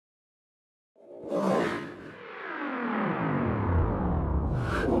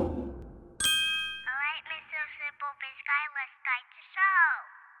right, Mr. SimpleBiz guy, let's start the show.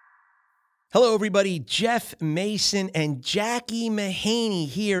 Hello, everybody. Jeff Mason and Jackie Mahaney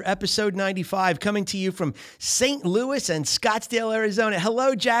here, episode 95, coming to you from St. Louis and Scottsdale, Arizona.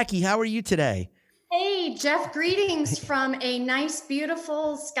 Hello, Jackie. How are you today? Hey, Jeff, greetings from a nice,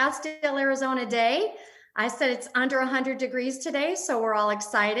 beautiful Scottsdale, Arizona day. I said it's under 100 degrees today, so we're all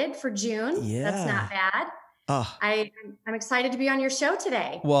excited for June. Yeah. That's not bad. I'm excited to be on your show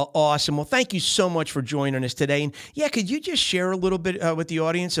today. Well, awesome. Well, thank you so much for joining us today. And yeah, could you just share a little bit with the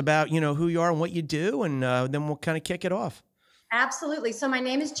audience about, who you are and what you do, and then we'll kind of kick it off. Absolutely. So my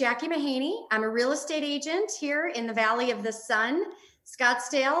name is Jackie Mahaney. I'm a real estate agent here in the Valley of the Sun,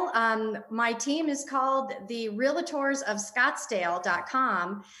 Scottsdale. My team is called the Realtors of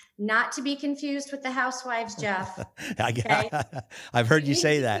Scottsdale.com, not to be confused with the Housewives, Jeff. Okay? I've heard you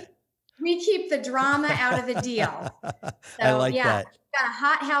say that. We keep the drama out of the deal. So, I like that. We've got a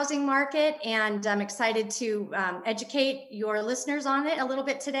hot housing market, and I'm excited to educate your listeners on it a little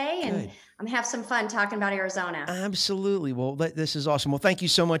bit today and have some fun talking about Arizona. Absolutely. Well, this is awesome. Well, thank you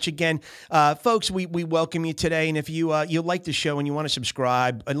so much again. Folks, we welcome you today. And if you like the show and you want to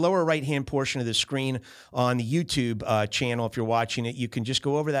subscribe, a lower right-hand portion of the screen on the YouTube channel, if you're watching it, you can just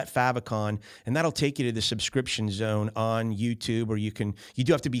go over that favicon, and that'll take you to the subscription zone on YouTube, or you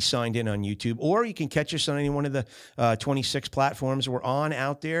do have to be signed in on YouTube, or you can catch us on any one of the 26 platforms we're on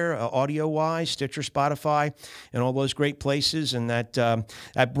out there, audio-wise, Stitcher, Spotify, and all those great places. And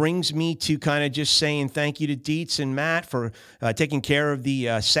that brings me to kind of just saying thank you to Dietz and Matt for taking care of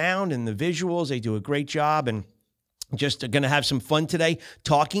the sound and the visuals. They do a great job, and just going to have some fun today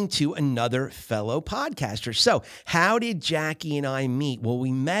talking to another fellow podcaster. So how did Jackie and I meet? Well,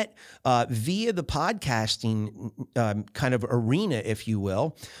 we met via the podcasting kind of arena, if you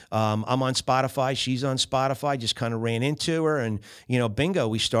will. I'm on Spotify. She's on Spotify. Just kind of ran into her, and, bingo,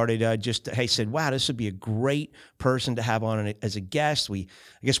 we started said, wow, this would be a great person to have on as a guest. I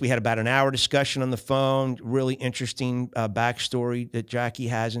guess we had about an hour discussion on the phone, really interesting backstory that Jackie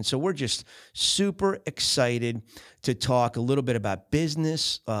has. And so we're just super excited to talk a little bit about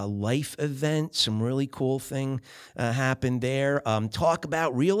business, life events, some really cool thing happened there, talk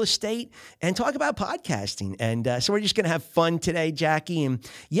about real estate, and talk about podcasting. And so we're just going to have fun today, Jackie. And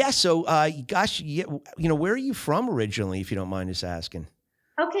yeah, so where are you from originally, if you don't mind us asking?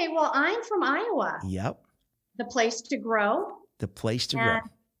 Okay, well, I'm from Iowa. Yep. The place to grow. The place to grow.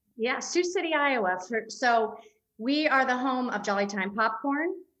 Yeah, Sioux City, Iowa. So we are the home of Jolly Time Popcorn,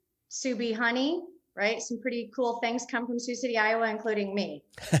 Sioux Bee Honey, right? Some pretty cool things come from Sioux City, Iowa, including me.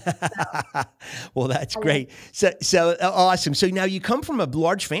 Well, that's great. So awesome. So now you come from a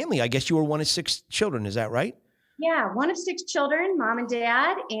large family. I guess you were one of 6 children. Is that right? Yeah, one of 6 children, mom and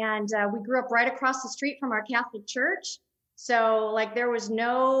dad. And we grew up right across the street from our Catholic church. So there was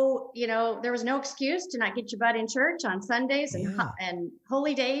no excuse to not get your butt in church on Sundays and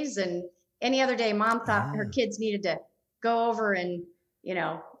holy days and any other day. Mom thought her kids needed to go over and,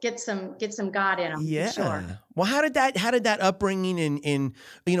 get some God in them. Yeah. For sure. Well, how did that upbringing in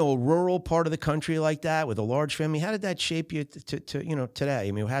a rural part of the country like that with a large family, how did that shape you to today?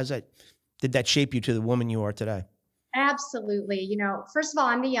 I mean, did that shape you to the woman you are today? Absolutely. First of all,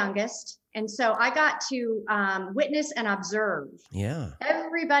 I'm the youngest. And so I got to witness and observe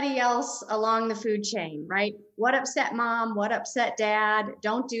everybody else along the food chain, right? What upset mom? What upset dad?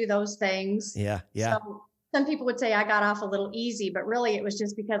 Don't do those things. Yeah. So some people would say I got off a little easy, but really it was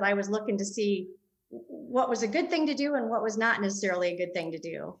just because I was looking to see what was a good thing to do and what was not necessarily a good thing to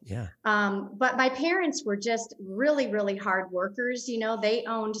do. Yeah. But my parents were just really, really hard workers. They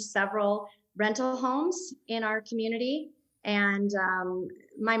owned several rental homes in our community. And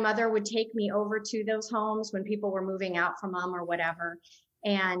my mother would take me over to those homes when people were moving out from mom or whatever.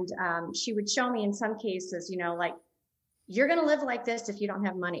 And she would show me in some cases, you're going to live like this if you don't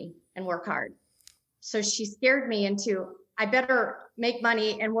have money and work hard. So she scared me into, I better make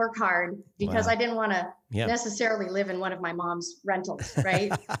money and work hard because I didn't want to necessarily live in one of my mom's rentals,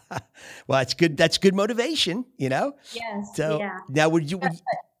 right? Well, that's good. That's good motivation, Yes. So now go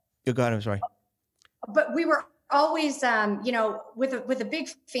ahead. I'm sorry. But we were always, with a big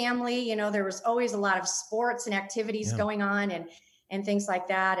family, there was always a lot of sports and activities going on and things like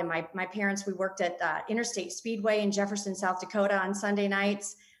that. And my parents, we worked at Interstate Speedway in Jefferson, South Dakota on Sunday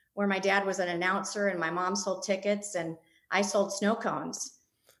nights, where my dad was an announcer and my mom sold tickets and I sold snow cones.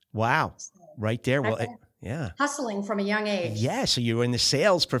 Wow. Right there. Well, hustling from a young age. Yeah. So you were in the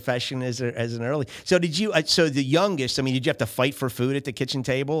sales profession as an early. So did you? So the youngest. I mean, did you have to fight for food at the kitchen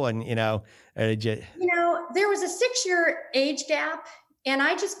table? And or did you? There was a 6-year age gap, and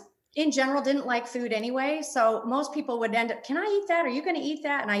I just in general didn't like food anyway. So most people would end up, can I eat that? Are you going to eat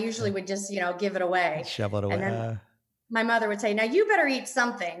that? And I usually would just, give it away. Shovel it away. And then my mother would say, now you better eat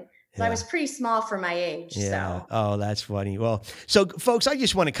something. So I was pretty small for my age. Yeah. So. Oh, that's funny. Well, so folks, I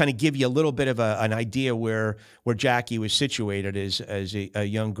just want to kind of give you a little bit of an idea where Jackie was situated as a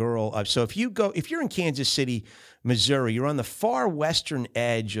young girl. So if you're in Kansas City, Missouri, you're on the far western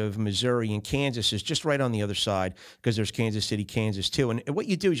edge of Missouri, and Kansas is just right on the other side because there's Kansas City, Kansas too. And what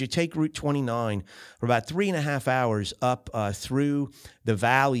you do is you take Route 29 for about 3.5 hours up through the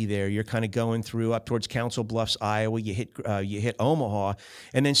valley there. You're kind of going through up towards Council Bluffs, Iowa. You hit Omaha,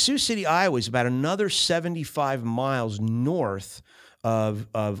 and then Sioux City, Iowa is about another 75 miles north of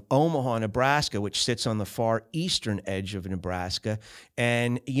Omaha, Nebraska, which sits on the far eastern edge of Nebraska.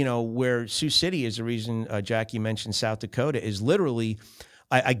 And, where Sioux City is, the reason Jackie mentioned South Dakota is literally,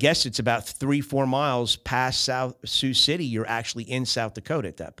 I guess it's about 3-4 miles past Sioux City. You're actually in South Dakota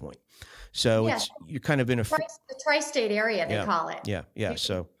at that point. So you're kind of in the tri-state area, they call it. Yeah.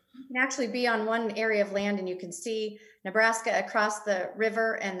 So you can actually be on one area of land and you can see Nebraska across the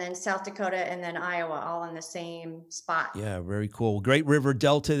river, and then South Dakota, and then Iowa, all in the same spot. Yeah, very cool. Great river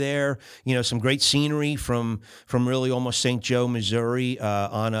delta there. Some great scenery from really almost St. Joe, Missouri,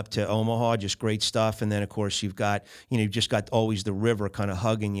 on up to Omaha. Just great stuff. And then of course you've got you've just got always the river kind of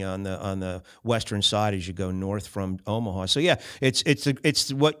hugging you on the western side as you go north from Omaha. So yeah,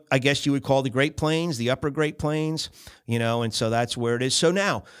 it's what I guess you would call the Great Plains, the Upper Great Plains. And so that's where it is. So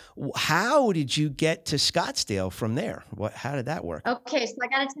now, how did you get to Scottsdale from there? How did that work? Okay, so I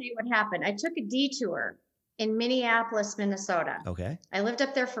got to tell you what happened. I took a detour in Minneapolis, Minnesota. Okay. I lived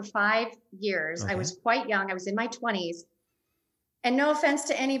up there for 5 years. Okay. I was quite young. I was in my 20s. And no offense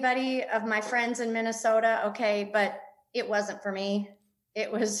to anybody of my friends in Minnesota, okay, but it wasn't for me.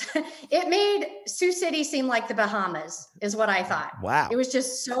 It made Sioux City seem like the Bahamas, is what I thought. Wow. It was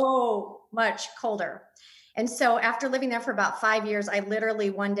just so much colder. And so after living there for about 5 years, I literally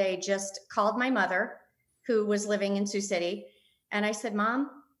one day just called my mother, who was living in Sioux City. And I said,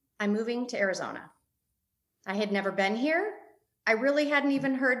 Mom, I'm moving to Arizona. I had never been here. I really hadn't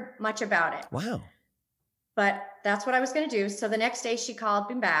even heard much about it. Wow. But that's what I was going to do. So the next day she called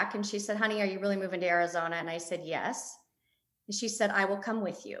me back and she said, honey, are you really moving to Arizona? And I said, yes. And she said, I will come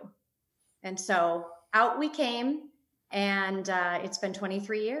with you. And so out we came, and it's been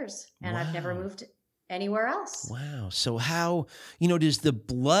 23 years and I've never moved anywhere else. Wow. So how, does the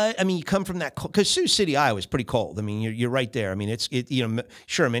blood, you come from that, because Sioux City, Iowa is pretty cold. You're right there.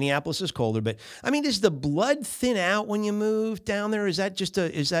 Sure, Minneapolis is colder, but does the blood thin out when you move down there? Is that just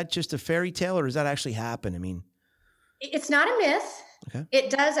a fairy tale, or does that actually happen? It's not a myth. Okay. It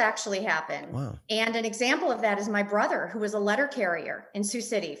does actually happen. Wow. And an example of that is my brother, who was a letter carrier in Sioux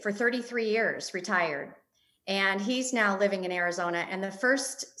City for 33 years, retired. And he's now living in Arizona. And the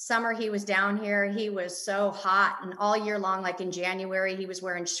first summer he was down here, he was so hot, and all year long, like in January, he was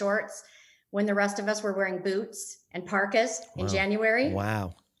wearing shorts when the rest of us were wearing boots and parkas in January.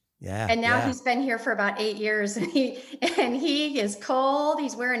 Wow. Yeah. And now he's been here for about 8 years, and he is cold.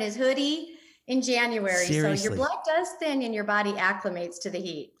 He's wearing his hoodie in January. Seriously. So your blood does thin and your body acclimates to the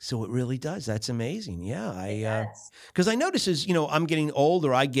heat. So it really does. That's amazing. Yeah. Because I notice as, I'm getting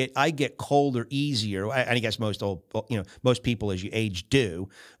older, I get colder easier. I guess most people as you age do.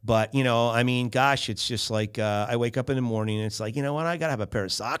 But, gosh, it's just like I wake up in the morning and it's like, you know what, I got to have a pair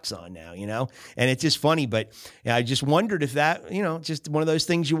of socks on now, and it's just funny. But I just wondered if that, just one of those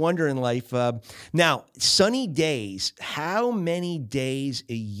things you wonder in life. Now, sunny days, how many days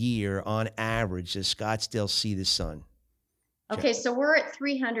a year on average does Scottsdale see the sun? Okay, so we're at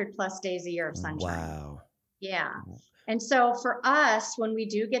 300 plus days a year of sunshine. Wow. Yeah. And so for us, when we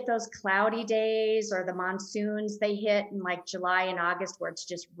do get those cloudy days or the monsoons, they hit in like July and August, where it's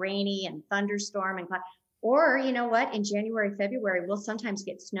just rainy and thunderstorm and cloud. Or you know what? In January, February, we'll sometimes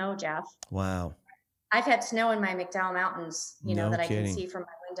get snow, Jeff. Wow. I've had snow in my McDowell Mountains, that I can see from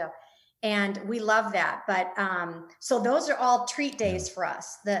my window. And we love that. But so those are all treat days for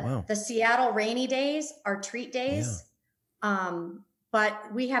us. The Seattle rainy days are treat days. Yeah.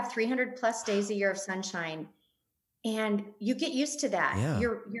 But we have 300 plus days a year of sunshine. And you get used to that. Yeah.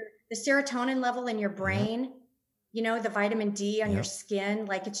 The serotonin level in your brain, the vitamin D on your skin,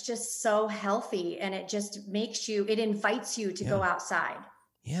 like it's just so healthy, and it just it invites you to go outside.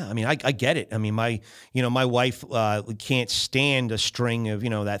 Yeah, I mean, I get it. I mean, my wife can't stand a string of,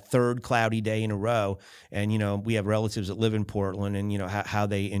 that third cloudy day in a row. And, we have relatives that live in Portland and, how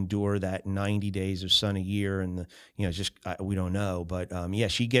they endure that 90 days of sun a year. And, just we don't know. But, yeah,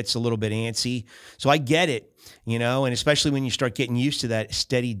 she gets a little bit antsy. So I get it, and especially when you start getting used to that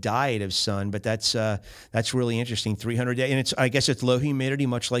steady diet of sun. But that's really interesting. 300 days. And I guess it's low humidity,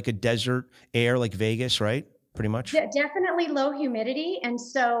 much like a desert air like Vegas, right? Pretty much. Definitely low humidity. And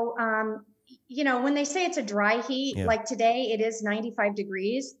so, when they say it's a dry heat, like today, it is 95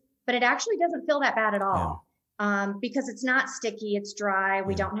 degrees, but it actually doesn't feel that bad at all. Because it's not sticky, it's dry.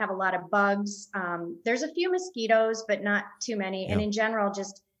 We don't have a lot of bugs. There's a few mosquitoes, but not too many. And in general,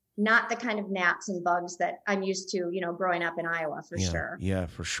 just not the kind of gnats and bugs that I'm used to, growing up in Iowa for sure. Yeah,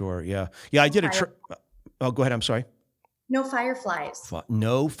 for sure. Yeah. Yeah. I did oh, go ahead. I'm sorry. No fireflies.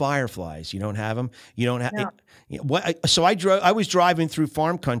 No fireflies. You don't have them. You don't have. No. So I was driving through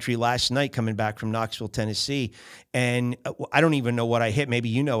farm country last night, coming back from Knoxville, Tennessee, and I don't even know what I hit. Maybe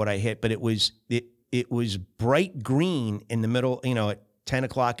you know what I hit, but it was bright green in the middle. At 10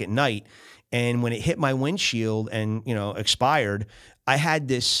 o'clock at night, and when it hit my windshield and expired, I had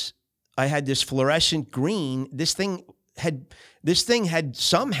this fluorescent green. This thing had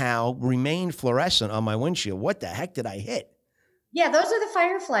somehow remained fluorescent on my windshield. What the heck did I hit? Yeah, those are the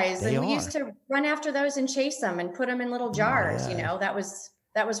fireflies. We used to run after those and chase them and put them in little jars.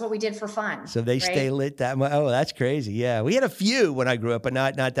 That was what we did for fun. So they stay lit that much. Oh, that's crazy. Yeah. We had a few when I grew up, but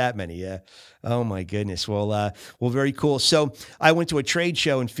not that many. Yeah. Oh my goodness. Well, very cool. So I went to a trade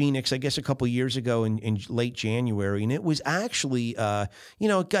show in Phoenix, I guess a couple of years ago in late January, and it was actually,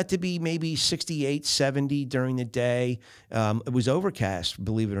 it got to be maybe 68, 70 during the day. It was overcast,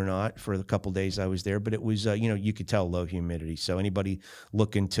 believe it or not, for the couple of days I was there, but it was, you could tell low humidity. So anybody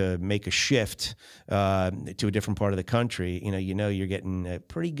looking to make a shift to a different part of the country, you're getting a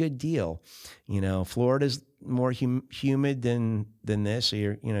pretty good deal. Florida's more humid than this, so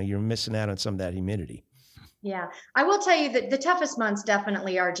you're missing out on some of that humidity. Yeah, I will tell you that the toughest months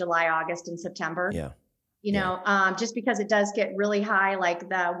definitely are July, August, and September. Yeah. Just because it does get really high, like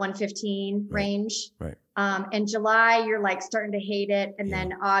the 115 range. Right. And July, you're like starting to hate it, and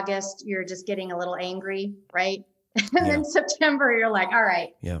then August, you're just getting a little angry, right? And then September, you're like, all right,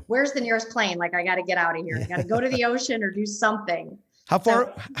 where's the nearest plane? Like, I got to get out of here. I got to go to the ocean or do something. How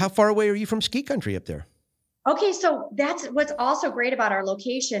far away are you from ski country up there? Okay, so that's what's also great about our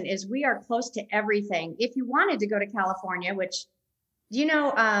location is we are close to everything. If you wanted to go to California, which,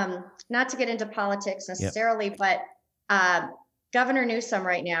 not to get into politics necessarily, but Governor Newsom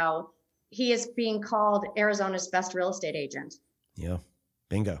right now, he is being called Arizona's best real estate agent. Yeah,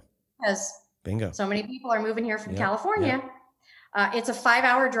 bingo. Because bingo. So many people are moving here from California. It's a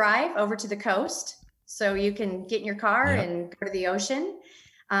 5-hour drive over to the coast. So you can get in your car and go to the ocean.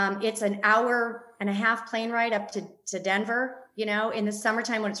 It's an 1.5 hour plane ride up to Denver. In the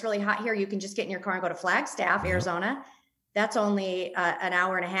summertime when it's really hot here, you can just get in your car and go to Flagstaff, Arizona. That's only an 1.5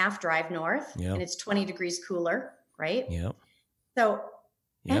 hour drive north, and it's 20 degrees cooler, right? Yeah. So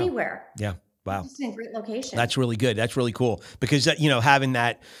anywhere. Yeah. Wow. It's in a great location. That's really good. That's really cool because having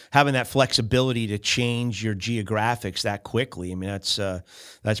that flexibility to change your geographics that quickly. I mean,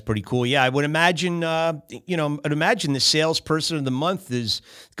 that's pretty cool. Yeah, I would imagine. I'd imagine the salesperson of the month is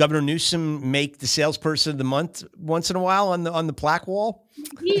Governor Newsom. Make the salesperson of the month once in a while on the plaque wall.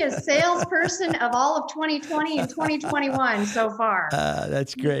 He is salesperson of all of 2020 and 2021 so far.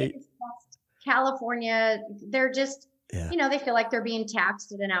 That's great. California, they're just. They feel like they're being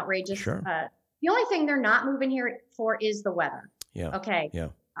taxed at an outrageous. Sure. The only thing they're not moving here for is the weather. Yeah. Okay. Yeah.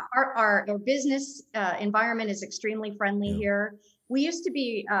 Our business environment is extremely friendly here. We used to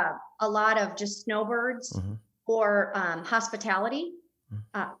be a lot of just snowbirds or hospitality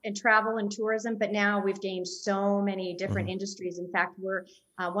and travel and tourism, but now we've gained so many different industries. In fact, we're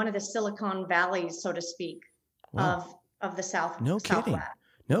one of the Silicon Valleys, so to speak, of the South. No kidding. Southwest.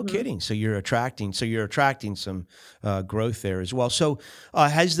 No kidding. So you're attracting some growth there as well. So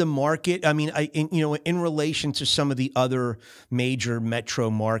has the market? I mean, in relation to some of the other major metro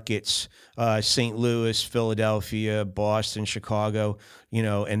markets, St. Louis, Philadelphia, Boston, Chicago,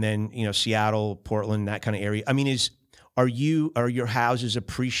 and then Seattle, Portland, that kind of area. I mean, are your houses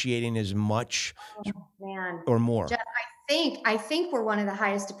appreciating as much or more? Jeff, I think we're one of the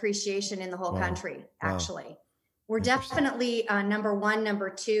highest appreciation in the whole country. Actually. Wow. We're definitely number 1, number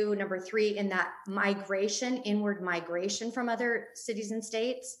 2, number 3 in that inward migration from other cities and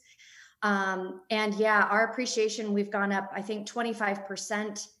states. Our appreciation, we've gone up, I think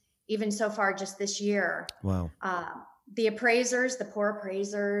 25% even so far just this year. Wow. The poor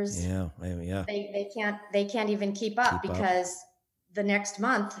appraisers, they can't even keep up because the next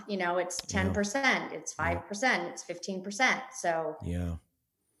month, it's 10%, it's 5%, it's 15%. So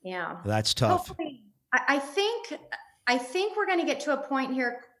yeah, that's tough. Hopefully, I think we're going to get to a point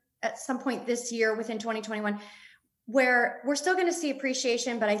here at some point this year within 2021 where we're still going to see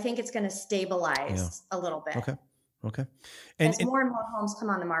appreciation, but I think it's going to stabilize a little bit. Okay. As more and more homes come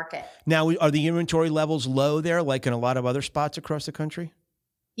on the market. Now, are the inventory levels low there, like in a lot of other spots across the country?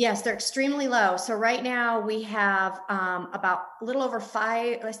 Yes, they're extremely low. So right now we have about a little over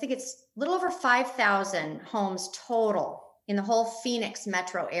 5,000 homes total in the whole Phoenix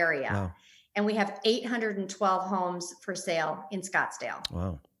metro area. Wow. And we have 812 homes for sale in Scottsdale.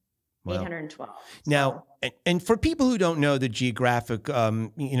 Wow. 812. Now, and for people who don't know the geographic,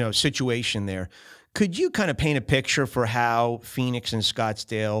 situation there, could you kind of paint a picture for how Phoenix and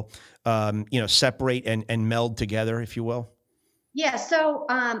Scottsdale, separate and meld together, if you will? Yeah. So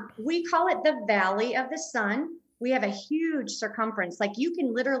we call it the Valley of the Sun. We have a huge circumference. Like you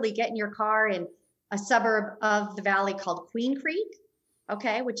can literally get in your car in a suburb of the valley called Queen Creek,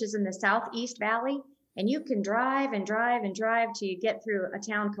 which is in the Southeast Valley. And you can drive and drive and drive till you get through a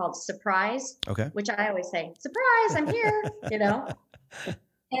town called Surprise, which I always say, surprise, I'm here,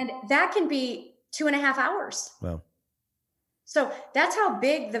 And that can be 2.5 hours. Wow. So that's how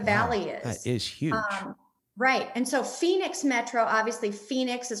big the valley is. That is huge. Right. And so Phoenix Metro, obviously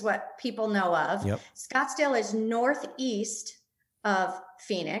Phoenix is what people know of. Yep. Scottsdale is northeast of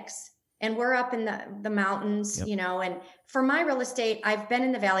Phoenix. And we're up in the mountains, and for my real estate, I've been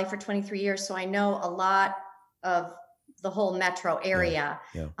in the Valley for 23 years. So I know a lot of the whole metro area.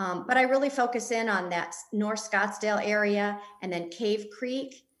 Yeah. But I really focus in on that North Scottsdale area and then Cave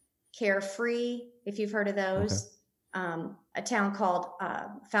Creek, Carefree, if you've heard of those, a town called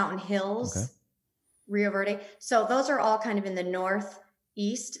Fountain Hills, Rio Verde. So those are all kind of in the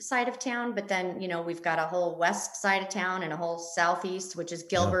northeast side of town, but then, we've got a whole west side of town and a whole southeast, which is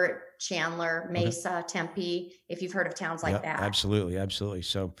Gilbert, Chandler, Mesa, Tempe, if you've heard of towns like that. Absolutely.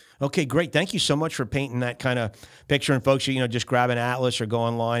 So, okay, great. Thank you so much for painting that kind of picture. And folks, just grab an atlas or go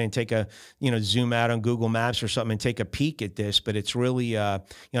online and take a, zoom out on Google Maps or something and take a peek at this. But it's really,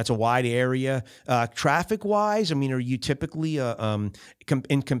 it's a wide area. Traffic wise, are you typically,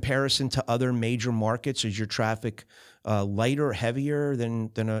 in comparison to other major markets, is your traffic lighter, heavier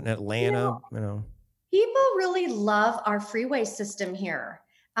than an Atlanta? People really love our freeway system here.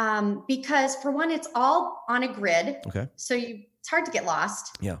 Because for one, it's all on a grid. So it's hard to get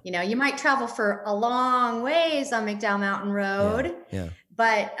lost. Yeah. You might travel for a long ways on McDowell Mountain Road,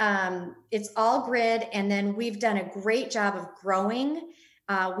 but it's all grid. And then we've done a great job of growing.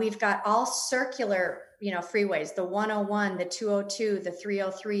 We've got all circular, freeways, the 101, the 202, the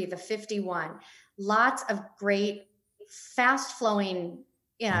 303, the 51, lots of great fast flowing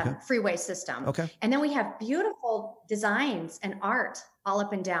freeway system. And then we have beautiful designs and art all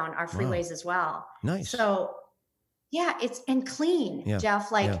up and down our freeways as well. Nice. So it's clean,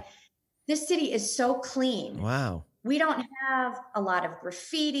 Jeff. This city is so clean. Wow. We don't have a lot of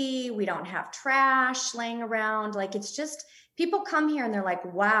graffiti. We don't have trash laying around. It's just, people come here and they're like,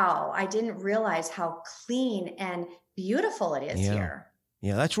 wow, I didn't realize how clean and beautiful it is here.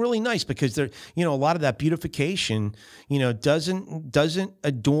 Yeah, that's really nice because there, a lot of that beautification, doesn't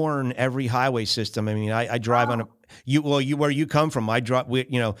adorn every highway system. I drive on where you come from. I drive,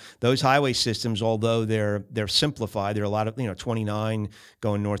 those highway systems, although they're simplified, there are a lot of, 29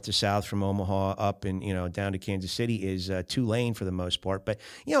 going north to south from Omaha up and, down to Kansas City is 2-lane for the most part. But,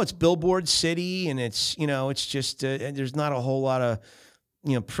 it's billboard city and it's, it's just, there's not a whole lot of,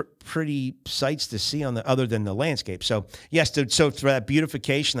 pretty sights to see other than the landscape. So yes, so for that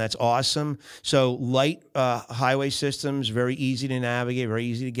beautification, that's awesome. So light highway systems, very easy to navigate, very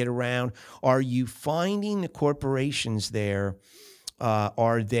easy to get around. Are you finding the corporations there?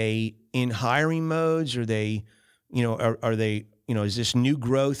 Are they in hiring modes? Are they, are they, is this new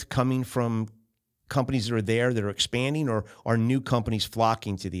growth coming from companies that are there that are expanding, or are new companies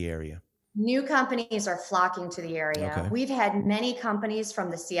flocking to the area? New companies are flocking to the area. We've had many companies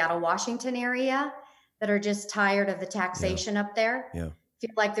from the Seattle, Washington area that are just tired of the taxation up there. Feel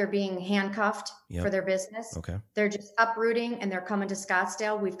like they're being handcuffed for their business. They're just uprooting and they're coming to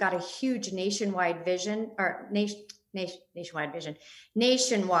Scottsdale. We've got a huge nationwide vision, or nationwide vision.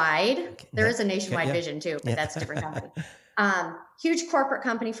 Nationwide. There is a nationwide vision too, but that's a different company. Huge corporate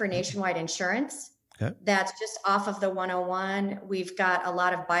company for nationwide insurance. That's just off of the 101. We've got a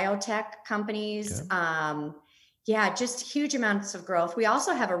lot of biotech companies. Just huge amounts of growth. We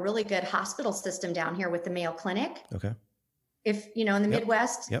also have a really good hospital system down here with the Mayo Clinic. If, in the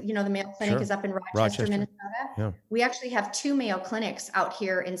Midwest, the Mayo Clinic is up in Rochester, Minnesota. We actually have 2 Mayo Clinics out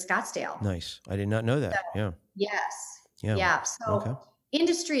here in Scottsdale. Nice. I did not know that. So, yes. Yeah. Yeah. So Okay.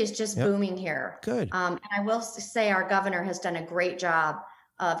 industry is just booming here. Good. And I will say our governor has done a great job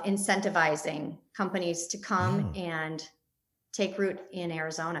of incentivizing companies to come and take root in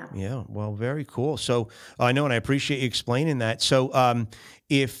Arizona. Yeah, well, very cool. So I know, and I appreciate you explaining that. So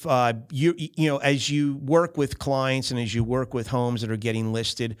if you know, as you work with clients and as you work with homes that are getting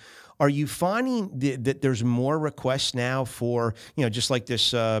listed, are you finding that there's more requests now for, you know, just like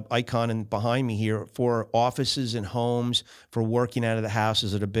this icon behind me here, for offices and homes for working out of the house?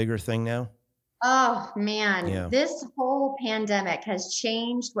 Is it a bigger thing now? Oh man, this whole pandemic has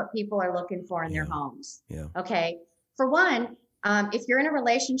changed what people are looking for in their homes. Yeah. Okay. For one, if you're in a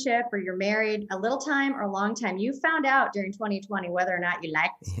relationship or you're married a little time or a long time, you found out during 2020 whether or not you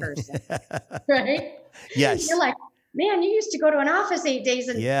like this person, right? Yes. You're like, man, you used to go to an office 8 days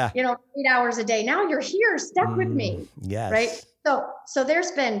and, you know, 8 hours a day. Now you're here stuck with me. Yes. Right. So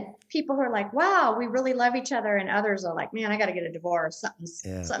there's been people who are like, wow, we really love each other. And others are like, man, I got to get a divorce. Something's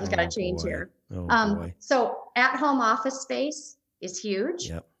got to change here. So at home office space is huge.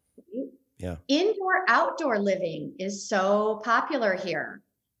 Yep. Yeah. Indoor outdoor living is so popular here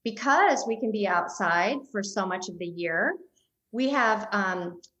because we can be outside for so much of the year. We have,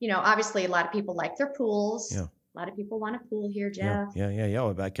 you know, obviously a lot of people like their pools. Yeah. A lot of people want a pool here, Jeff.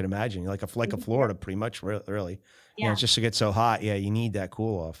 Yeah. I can imagine like a Florida, pretty much, really. Yeah. You know, just to get so hot. Yeah. You need that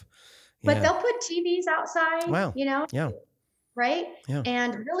cool off. Yeah. But they'll put TVs outside. Wow. You know. Yeah. Right. Yeah.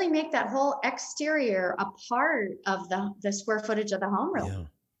 And really make that whole exterior a part of the square footage of the home, really. Yeah.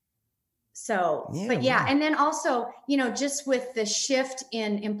 So, but and then also, you know, just with the shift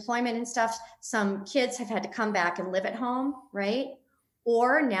in employment and stuff, some kids have had to come back and live at home, right?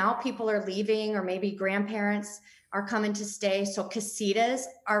 Or now people are leaving, or maybe grandparents are coming to stay. So casitas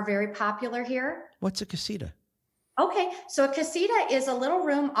are very popular here. What's a casita? Okay. So a casita is a little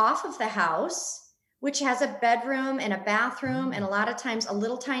room off of the house, which has a bedroom and a bathroom, and a lot of times a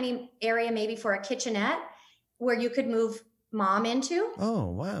little tiny area, maybe for a kitchenette, where you could move mom into. Oh,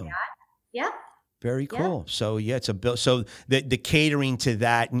 wow. Yeah. Very cool. Yeah. So it's a bill. So the catering to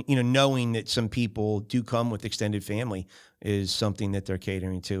that, you know, knowing that some people do come with extended family is something that they're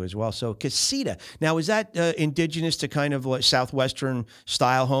catering to as well. So casita. Now, is that indigenous to kind of like Southwestern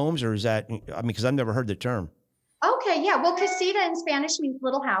style homes, or is that, I mean, because I've never heard the term. Okay. Yeah. Well, casita in Spanish means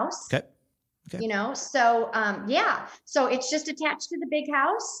little house. Okay. You know, so so it's just attached to the big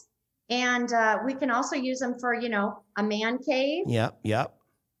house, and we can also use them for, you know, a man cave. Yep.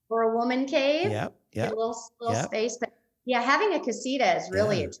 Or a woman cave. Yep. A little space. But yeah, having a casita is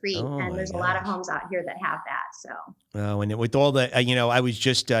really a treat. And there's a lot of homes out here that have that. So. And with all the, you know, I was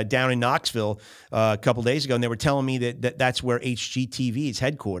just down in Knoxville a couple days ago, and they were telling me that's where HGTV is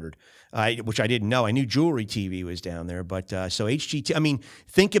headquartered, which I didn't know. I knew Jewelry TV was down there, but so HGTV, I mean,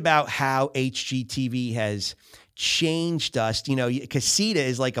 think about how HGTV has changed us. You know, casita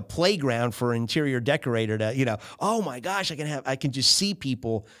is like a playground for an interior decorator to, you know, oh my gosh, I can just see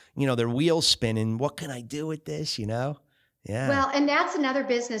people, you know, their wheels spinning. What can I do with this, you know? Yeah. Well, and that's another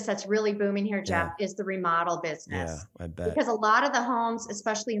business that's really booming here, Jeff, is the remodel business. Yeah, I bet. Because a lot of the homes,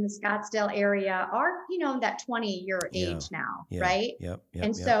 especially in the Scottsdale area, are, you know, that 20-year age now, right? Yep.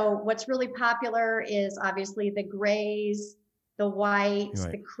 And so what's really popular is obviously the grays, the whites,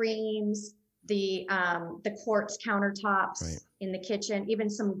 the creams, the quartz countertops in the kitchen. Even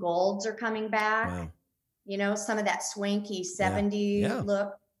some golds are coming back. Wow. You know, some of that swanky 70s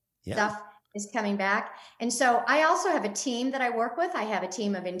look stuff is coming back. And so I also have a team that I work with. I have a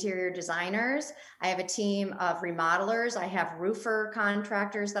team of interior designers. I have a team of remodelers. I have roofer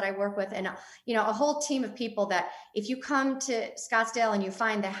contractors that I work with, and, you know, a whole team of people that if you come to Scottsdale and you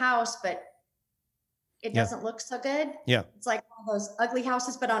find the house, but it doesn't look so good. Yeah. It's like one of those ugly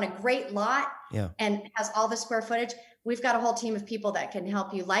houses, but on a great lot and has all the square footage. We've got a whole team of people that can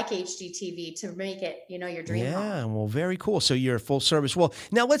help you, like HGTV, to make it, you know, your dream home. Yeah, well, very cool. So you're full service. Well,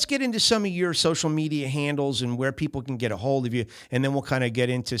 now let's get into some of your social media handles and where people can get a hold of you, and then we'll kind of get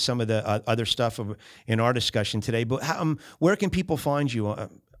into some of the other stuff in our discussion today. But where can people find you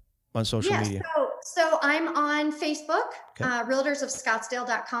on social media? So I'm on Facebook,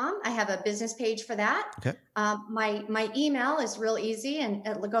 realtorsofscottsdale.com. I have a business page for that. Okay. My email is real easy, and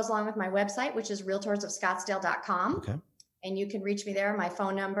it goes along with my website, which is realtorsofscottsdale.com. Okay. And you can reach me there. My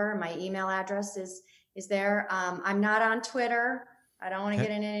phone number, my email address is there. I'm not on Twitter. I don't want to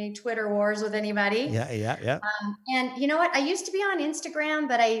get in any Twitter wars with anybody. Yeah. And you know what? I used to be on Instagram,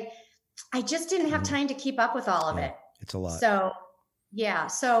 but I just didn't have time to keep up with all of it. It's a lot.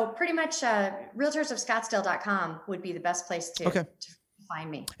 So pretty much realtorsofscottsdale.com would be the best place to find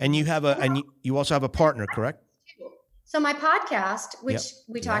me. And you have you also have a partner, correct? So my podcast, which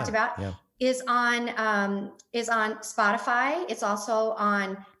we talked about, Yeah. is on Spotify. It's also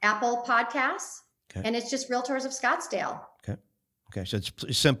on Apple Podcasts, and it's just Realtors of Scottsdale. Okay, so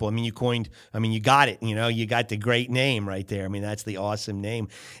it's simple. I mean, you got it, you got the great name right there. I mean, that's the awesome name.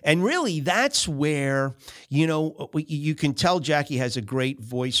 And really, that's where, you can tell Jackie has a great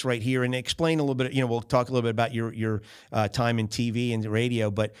voice right here. And explain a little bit, we'll talk a little bit about your time in TV and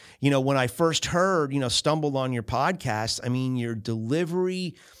radio. But, when I first heard, stumbled on your podcast, I mean, your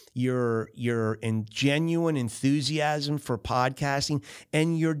delivery, your genuine enthusiasm for podcasting,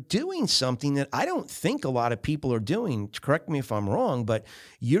 and you're doing something that I don't think a lot of people are doing. Correct me if I'm wrong, but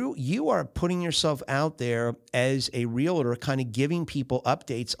you are putting yourself out there as a realtor, kind of giving people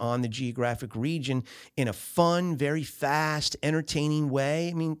updates on the geographic region in a fun, very fast, entertaining way.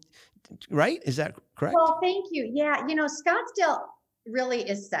 I mean, right? Is that correct? Well, thank you. Yeah, Scottsdale really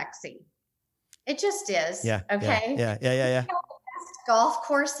is sexy. It just is. Yeah. Okay. Yeah. Golf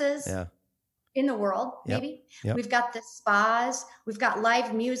courses in the world, Yep. maybe. Yep. We've got the spas. We've got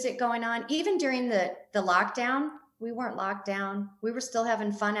live music going on. Even during the lockdown, we weren't locked down. We were still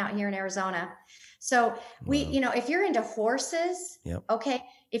having fun out here in Arizona. So if you're into horses, okay.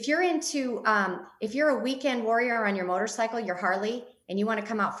 If you're into, if you're a weekend warrior on your motorcycle, your Harley, and you want to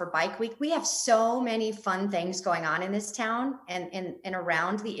come out for bike week, we have so many fun things going on in this town and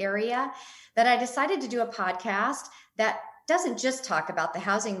around the area that I decided to do a podcast that doesn't just talk about the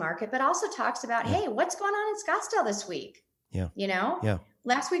housing market, but also talks about, hey, what's going on in Scottsdale this week? Yeah.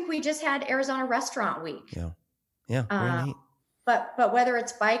 Last week we just had Arizona Restaurant Week. Yeah. Very neat. But whether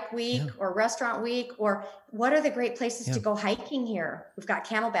it's bike week or restaurant week, or what are the great places to go hiking here? We've got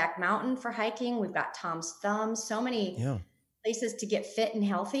Camelback Mountain for hiking. We've got Tom's Thumb. So many places to get fit and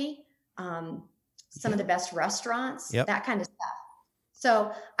healthy. Some of the best restaurants, that kind of stuff.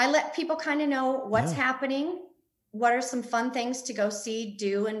 So I let people kind of know what's happening. What are some fun things to go see,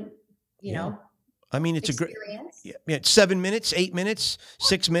 do, and, I mean, it's experience. it's 7 minutes, 8 minutes,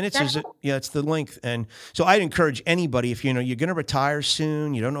 6 minutes. Is it? Yeah, it's the length. And so I'd encourage anybody, if you're going to retire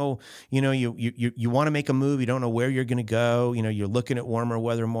soon, you don't know, you want to make a move, you don't know where you're going to go, you're looking at warmer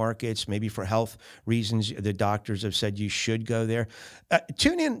weather markets, maybe for health reasons, the doctors have said you should go there.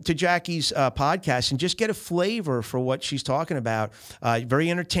 Tune in to Jackie's podcast and just get a flavor for what she's talking about.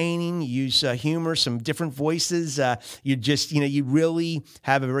 Very entertaining. You use humor, some different voices. You really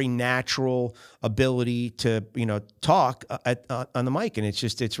have a very natural ability to, talk on the mic, and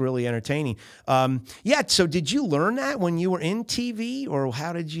it's really entertaining. So did you learn that when you were in TV, or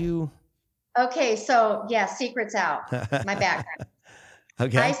how did you? Okay. So secret's out, my background.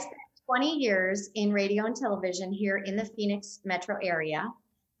 Okay. I spent 20 years in radio and television here in the Phoenix metro area.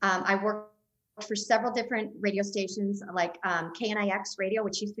 I worked for several different radio stations like KNIX Radio,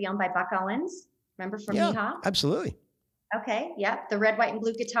 which used to be owned by Buck Owens. Remember from Yeehaw? Absolutely. Okay. Yep. The red, white, and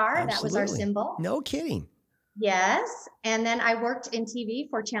blue guitar. Absolutely. That was our symbol. No kidding. Yes. And then I worked in TV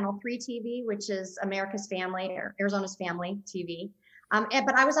for Channel 3 TV, which is America's Family or Arizona's Family TV.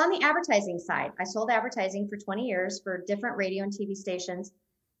 But I was on the advertising side. I sold advertising for 20 years for different radio and TV stations.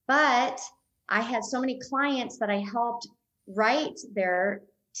 But I had so many clients that I helped write their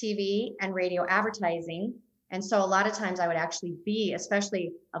TV and radio advertising. And so a lot of times I would actually be,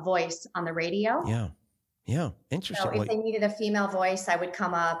 especially a voice on the radio. Yeah. Interesting. So if they needed a female voice, I would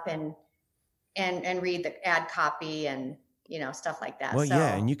come up and read the ad copy and, stuff like that. Well,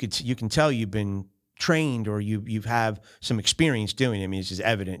 and you can tell you've been trained, or you have some experience doing it. I mean, it's just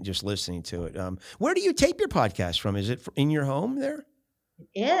evident just listening to it. Where do you tape your podcast from? Is it in your home there?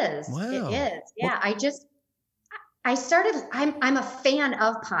 It is. Wow. It is. Yeah. I'm a fan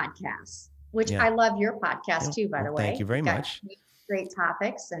of podcasts, which I love your podcast too, by the way. Thank you very much. Great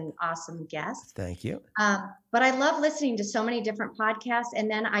topics and awesome guests. Thank you. But I love listening to so many different podcasts.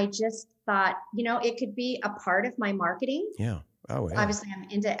 And then I just thought, it could be a part of my marketing. Yeah. Oh, yeah. Obviously, I'm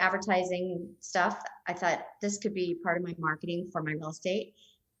into advertising stuff. I thought this could be part of my marketing for my real estate.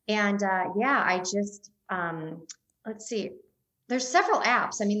 And I just, let's see. There's several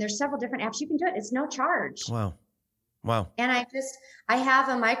apps. I mean, there's several different apps you can do it. It's no charge. Wow. And I have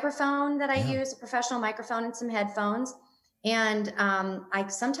a microphone that I use, a professional microphone, and some headphones. And I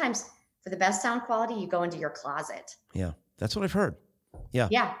sometimes, for the best sound quality, you go into your closet. Yeah, that's what I've heard.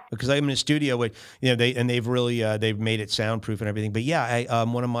 Yeah. Because I'm in a studio with, they've really they've made it soundproof and everything. But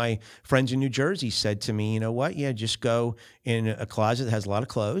one of my friends in New Jersey said to me, you know what? Yeah, just go in a closet that has a lot of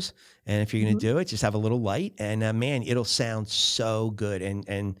clothes, and if you're going to do it, just have a little light, and man, it'll sound so good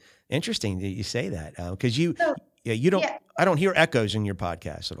and interesting that you say that because I don't hear echoes in your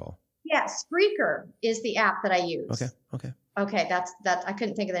podcast at all. Yeah, Spreaker is the app that I use. Okay. Okay, that's I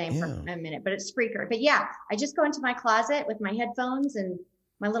couldn't think of the name for a minute, but it's Spreaker. But yeah, I just go into my closet with my headphones and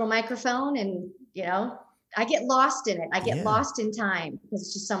my little microphone, and I get lost in it. I get lost in time because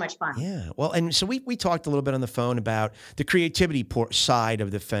it's just so much fun. Yeah. Well, and so we talked a little bit on the phone about the creativity side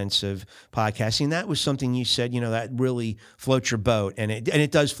of the fence of podcasting. That was something you said, that really floats your boat, and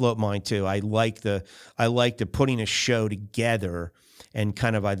it does float mine too. I like the putting a show together, and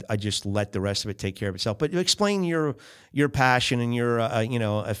kind of I just let the rest of it take care of itself. But explain your passion and your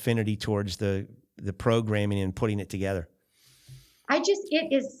affinity towards the programming and putting it together.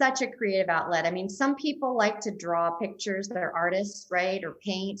 It is such a creative outlet. I mean, some people like to draw pictures, they're artists, right? Or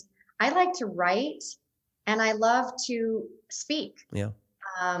paint. I like to write, and I love to speak. Yeah.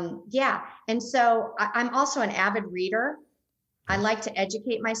 And so I'm also an avid reader. I like to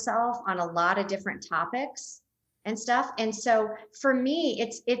educate myself on a lot of different topics and stuff. And so for me,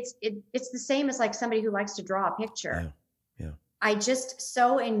 it's the same as like somebody who likes to draw a picture. Yeah. I just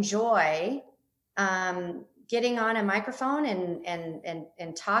so enjoy, getting on a microphone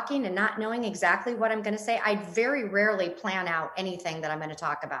and talking and not knowing exactly what I'm going to say. I very rarely plan out anything that I'm going to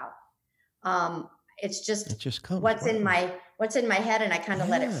talk about. It just comes what's in my head, and I kind of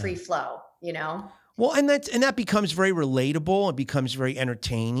let it free flow, Well, and that becomes very relatable. It becomes very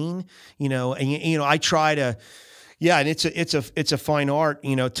entertaining, and I try to. Yeah, and it's a fine art,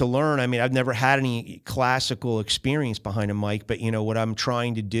 to learn. I mean, I've never had any classical experience behind a mic, but what I'm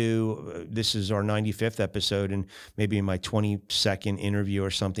trying to do, this is our 95th episode and maybe in my 22nd interview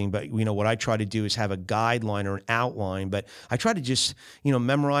or something, but what I try to do is have a guideline or an outline, but I try to just,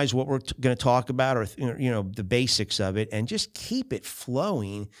 memorize what we're going to talk about, or the basics of it, and just keep it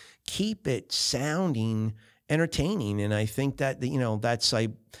flowing, keep it sounding entertaining. And I think that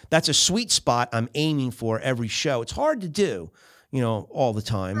that's a sweet spot I'm aiming for every show. It's hard to do, all the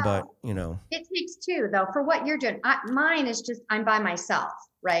time, but it takes two though for what you're doing. Mine is just, I'm by myself.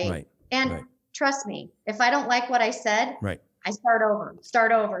 Right. And trust me, if I don't like what I said, I start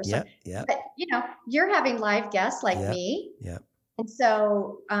over. So, but you're having live guests like me. Yeah. And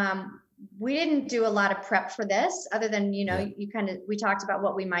so, we didn't do a lot of prep for this other than, we talked about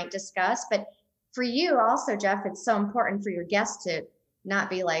what we might discuss, but for you also, Jeff, it's so important for your guests to not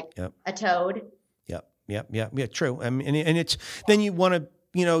be like a toad. Yeah, true. I mean, and it's, then you want to,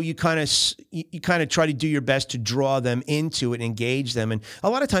 you kind of try to do your best to draw them into it, engage them. And a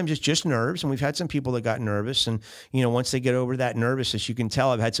lot of times it's just nerves. And we've had some people that got nervous, and, once they get over that nervousness, you can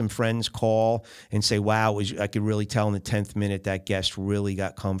tell. I've had some friends call and say, wow, I could really tell in the 10th minute that guest really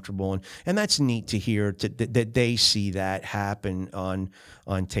got comfortable. And that's neat to hear that they see that happen on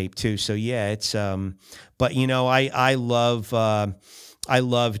tape too. So yeah, it's, but I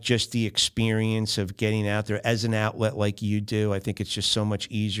love just the experience of getting out there as an outlet like you do. I think it's just so much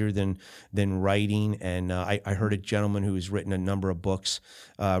easier than writing. And I heard a gentleman who has written a number of books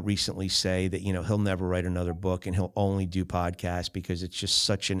recently say that, he'll never write another book and he'll only do podcasts because it's just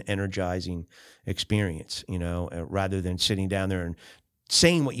such an energizing experience, rather than sitting down there and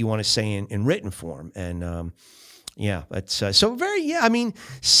saying what you want to say in written form. And yeah, that's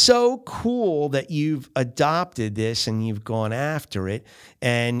so cool that you've adopted this and you've gone after it,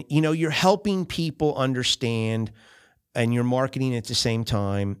 and you're helping people understand, and you're marketing at the same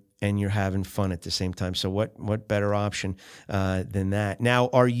time, and you're having fun at the same time. So what better option than that? Now,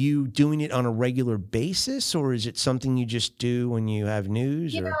 are you doing it on a regular basis, or is it something you just do when you have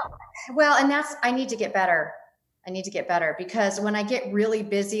news? Well, and I need to get better. Because when I get really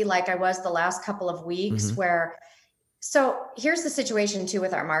busy, like I was the last couple of weeks, so here's the situation too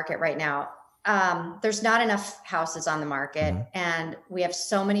with our market right now. There's not enough houses on the market, and we have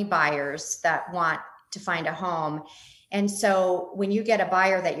so many buyers that want to find a home. And so when you get a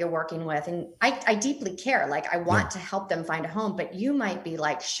buyer that you're working with, and I deeply care, like I want to help them find a home, but you might be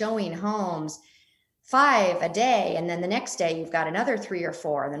like showing homes 5 a day. And then the next day you've got another 3 or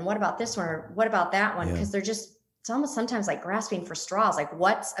 4. And then what about this one? Or what about that one? Because it's almost sometimes like grasping for straws, like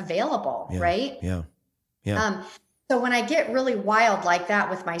what's available. Right. Yeah. So when I get really wild like that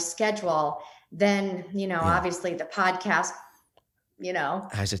with my schedule, then, obviously the podcast,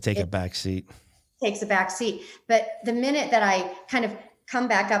 has to take a back seat. Takes a back seat. But the minute that I kind of come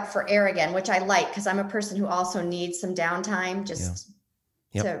back up for air again, which I like, because I'm a person who also needs some downtime just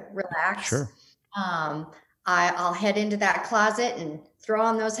to relax. Sure. I'll head into that closet and throw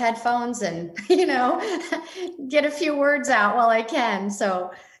on those headphones and, get a few words out while I can.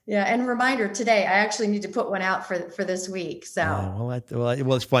 So, Yeah, and reminder today, I actually need to put one out for this week. So,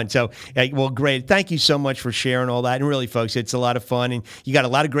 well, it's fun. So, well, great. Thank you so much for sharing all that. And really, folks, it's a lot of fun, and you got a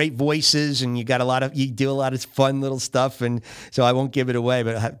lot of great voices, and you do a lot of fun little stuff. And so, I won't give it away,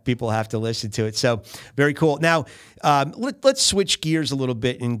 but people have to listen to it. So, very cool. Now, let's switch gears a little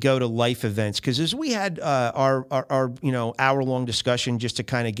bit and go to life events, because as we had our hour-long discussion just to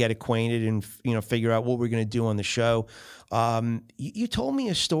kind of get acquainted and figure out what we're going to do on the show. You told me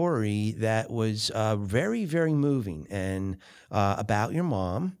a story that was very, very moving, and about your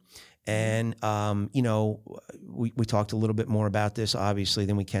mom. And we talked a little bit more about this, obviously,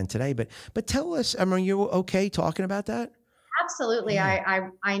 than we can today. But tell us, are you okay talking about that? Absolutely, yeah.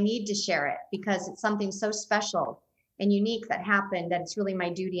 I need to share it because it's something so special and unique that happened that it's really my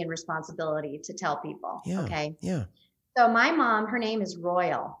duty and responsibility to tell people. Yeah. Okay. Yeah. So my mom, her name is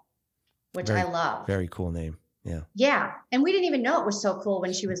Royal, which I love. Very cool name. Yeah. Yeah. And we didn't even know it was so cool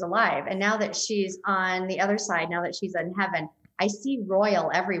when she was alive. And now that she's on the other side, now that she's in heaven, I see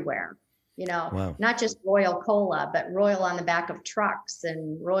Royal everywhere, Wow. Not just Royal Cola, but Royal on the back of trucks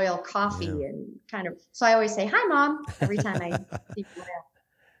and Royal coffee and so I always say, hi, Mom, every time I see Royal.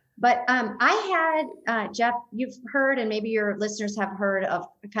 But I had, Jeff, you've heard, and maybe your listeners have heard of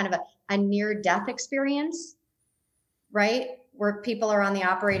kind of a near-death experience, right? Where people are on the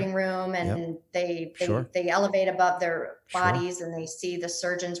operating room and they elevate above their bodies and they see the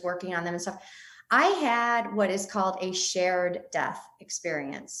surgeons working on them and stuff. I had what is called a shared death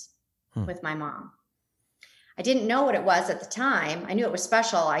experience with my mom. I didn't know what it was at the time. I knew it was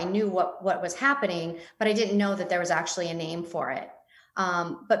special. I knew what was happening, but I didn't know that there was actually a name for it.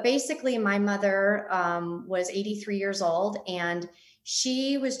 But basically my mother was 83 years old and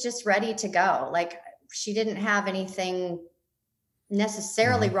she was just ready to go. Like she didn't have anything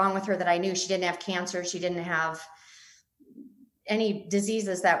necessarily wrong with her that I knew. She didn't have cancer. She didn't have any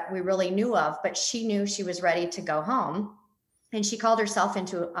diseases that we really knew of, but she knew she was ready to go home. And she called herself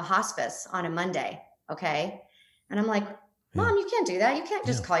into a hospice on a Monday. Okay. And I'm like, Mom, you can't do that. You can't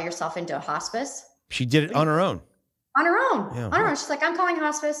just call yourself into a hospice. She did it on her own. On her own. Yeah. On her own. She's like, I'm calling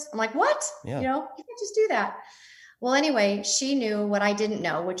hospice. I'm like, what? Yeah. You can't just do that. Well, anyway, she knew what I didn't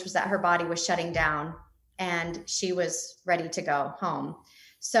know, which was that her body was shutting down and she was ready to go home.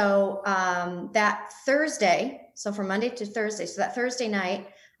 So that Thursday, so from Monday to Thursday, so that Thursday night,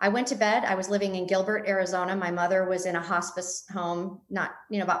 I went to bed. I was living in Gilbert, Arizona. My mother was in a hospice home, not,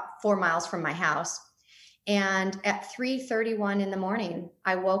 about 4 miles from my house. And at 3:31 in the morning,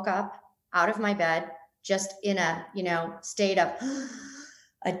 I woke up out of my bed, just in a, state of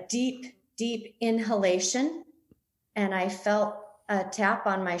a deep, deep inhalation. And I felt a tap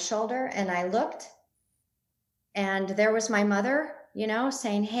on my shoulder and I looked and there was my mother,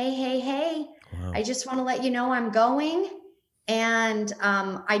 saying, hey, wow. I just want to let you know I'm going. And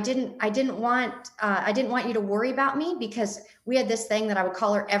I didn't want you to worry about me because we had this thing that I would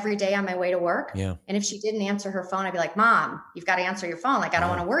call her every day on my way to work. Yeah. And if she didn't answer her phone, I'd be like, Mom, you've got to answer your phone. Like, I don't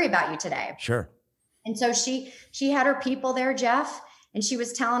want to worry about you today. Sure. And so she had her people there, Jeff, and she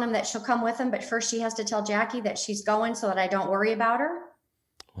was telling them that she'll come with them. But first she has to tell Jackie that she's going so that I don't worry about her.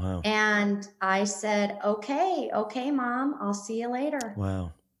 Wow. And I said, okay, Mom, I'll see you later.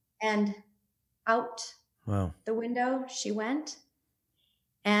 Wow. And out the window she went.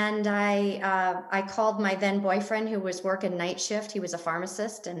 And I called my then boyfriend who was working night shift. He was a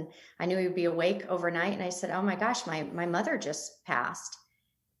pharmacist and I knew he would be awake overnight. And I said, oh my gosh, my mother just passed.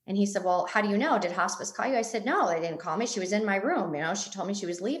 And he said, well, how do you know? Did hospice call you? I said, no, they didn't call me. She was in my room. She told me she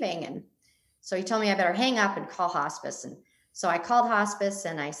was leaving. And so he told me I better hang up and call hospice. And so I called hospice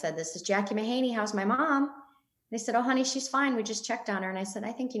and I said, this is Jackie Mahaney. How's my mom? They said, oh, honey, she's fine. We just checked on her. And I said,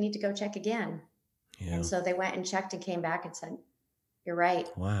 I think you need to go check again. Yeah. And so they went and checked and came back and said, you're right.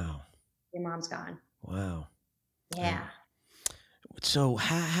 Wow. Your mom's gone. Wow. Yeah. So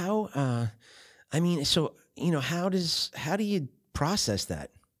how do you process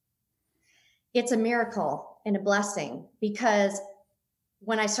that? It's a miracle and a blessing because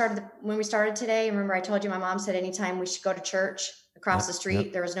when we started today, remember I told you my mom said anytime we should go to church across the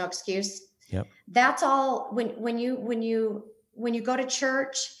street, there was no excuse. Yep. That's all when you go to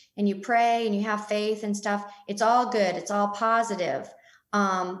church and you pray and you have faith and stuff, it's all good. It's all positive.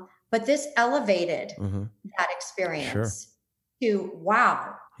 But this elevated that experience to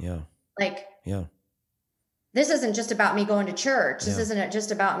wow. Yeah. Like, this isn't just about me going to church. This isn't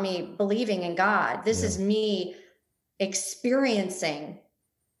just about me believing in God. This is me experiencing,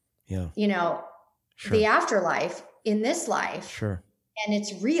 the afterlife in this life. Sure. And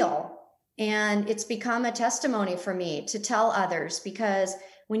it's real. And it's become a testimony for me to tell others because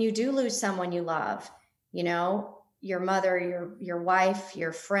when you do lose someone you love, your mother, your wife,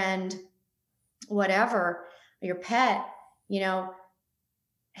 your friend, whatever, your pet,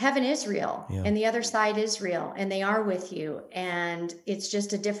 heaven is real and the other side is real and they are with you. And it's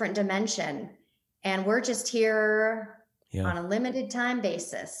just a different dimension. And we're just here on a limited time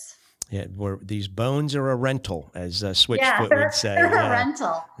basis. Yeah, these bones are a rental, as Switchfoot would say. They're a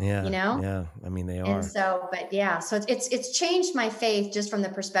rental. Yeah, Yeah, I mean they are. And so, so it's changed my faith just from the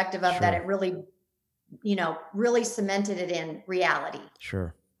perspective of that it really, really cemented it in reality.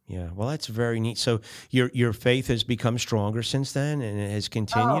 Sure. Yeah. Well, that's very neat. So your faith has become stronger since then, and it has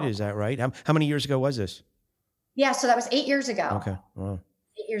continued. Is that right? How many years ago was this? Yeah. So that was 8 years ago. Okay. Wow.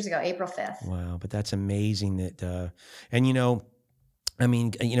 8 years ago, April 5th. Wow. But that's amazing that, and I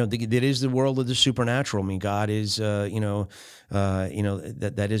mean, that is the world of the supernatural. I mean, God is, that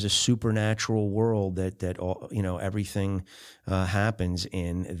is a supernatural world that all, everything happens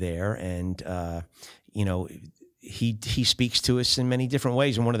in there, and He speaks to us in many different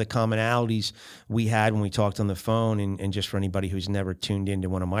ways. And one of the commonalities we had when we talked on the phone, and just for anybody who's never tuned into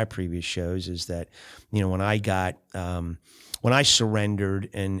one of my previous shows, is that, when I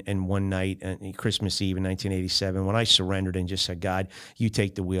surrendered and one night, Christmas Eve in 1987, when I surrendered and just said, God, you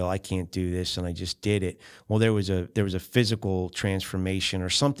take the wheel, I can't do this, and I just did it. Well, there was a physical transformation,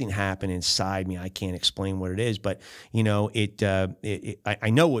 or something happened inside me. I can't explain what it is, but I know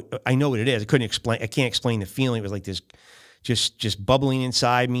what it is. I can't explain the feeling. It was like this just bubbling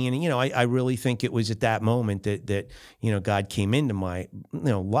inside me. And, I really think it was at that moment that God came into my,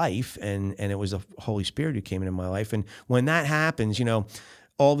 life, and it was the Holy Spirit who came into my life. And when that happens,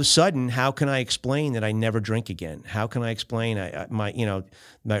 all of a sudden, how can I explain that I never drink again? How can I explain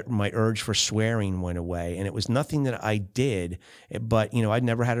my urge for swearing went away? And it was nothing that I did, but I'd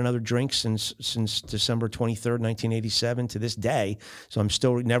never had another drink since December 23rd, 1987 to this day. So I'm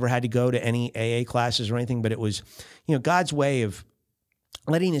still never had to go to any AA classes or anything, but it was, God's way of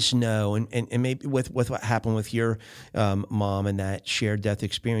letting us know, and maybe with what happened with your mom and that shared death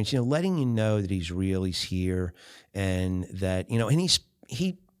experience, letting you know that He's real, He's here, and that, and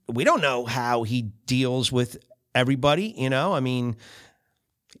we don't know how He deals with everybody, I mean,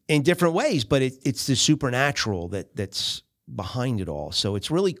 in different ways, but it's the supernatural that's behind it all. So it's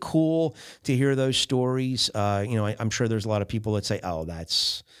really cool to hear those stories. I'm sure there's a lot of people that say, oh,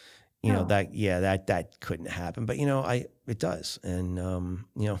 that's, that couldn't happen. But, it does. And,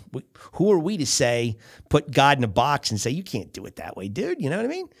 who are we to say, put God in a box and say, you can't do it that way, dude. You know what I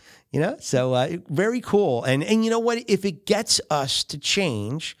mean? So very cool. And you know what? If it gets us to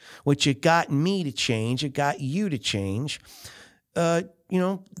change, which it got me to change, it got you to change,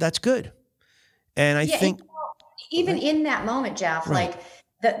 that's good. And I think even in that moment, Jeff, like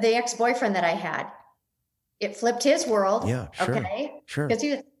the ex-boyfriend that I had, it flipped his world. Yeah, sure. Okay. Sure. Because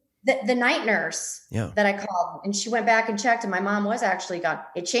he was the night nurse that I called, and she went back and checked, and my mom was actually gone.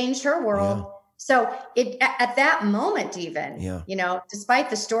 It changed her world. Yeah. So at that moment, even,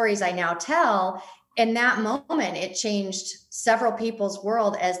 despite the stories I now tell, in that moment, it changed several people's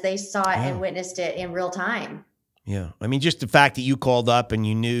world as they saw it and witnessed it in real time. Yeah. I mean, just the fact that you called up and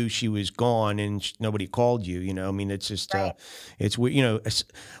you knew she was gone and nobody called you, I mean, it's just, it's weird,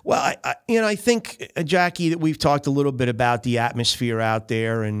 well, I think, Jackie, that we've talked a little bit about the atmosphere out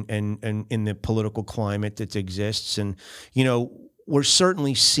there and in the political climate that exists. And, we're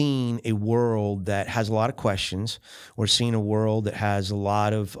certainly seeing a world that has a lot of questions. We're seeing a world that has a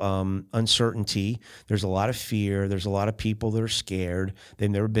lot of uncertainty. There's a lot of fear. There's a lot of people that are scared.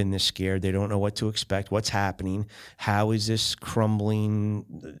 They've never been this scared. They don't know what to expect. What's happening? How is this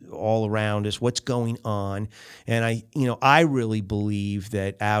crumbling all around us? What's going on? And I really believe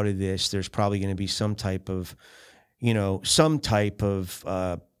that out of this, there's probably going to be some type of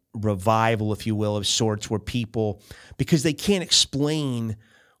revival, if you will, of sorts, where people, because they can't explain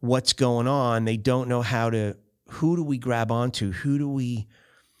what's going on, they don't know who do we grab onto? Who do we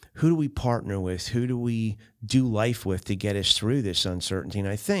partner with? Who do we do life with to get us through this uncertainty? And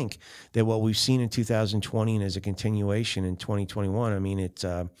I think that what we've seen in 2020 and as a continuation in 2021, I mean, it's,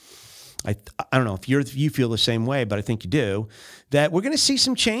 I don't know if you feel the same way, but I think you do, that we're going to see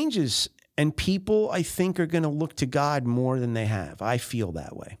some changes. And people, I think, are going to look to God more than they have. I feel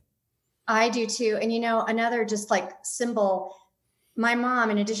that way. I do too. And, another just like symbol, my mom,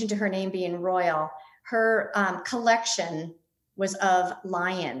 in addition to her name being royal, her collection was of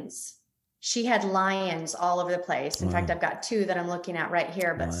lions. She had lions all over the place. In fact, I've got two that I'm looking at right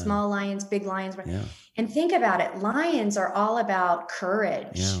here, but small lions, big lions. Yeah. And think about it. Lions are all about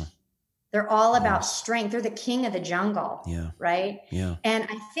courage. Yeah. They're all about strength. They're the king of the jungle, right? Yeah. And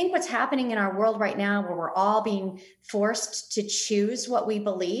I think what's happening in our world right now, where we're all being forced to choose what we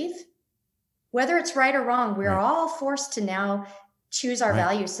believe, whether it's right or wrong, we're all forced to now choose our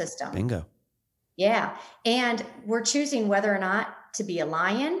value system. Bingo. Yeah. And we're choosing whether or not to be a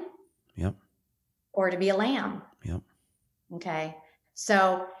lion or to be a lamb. Yep. Okay.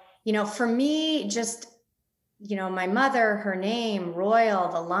 So, for me, just, my mother, her name, Royal,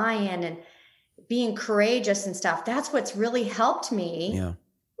 the lion, and being courageous and stuff, that's what's really helped me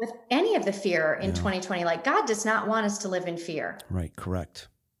with any of the fear in 2020. Like, God does not want us to live in fear. Right. Correct.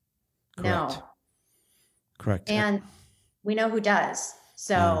 No. Correct. And we know who does.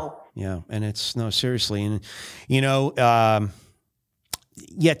 So and it's seriously. And,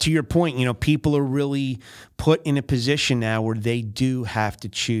 to your point, people are really put in a position now where they do have to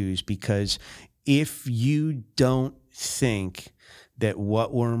choose, because if you don't think that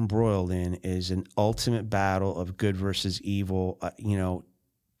what we're embroiled in is an ultimate battle of good versus evil,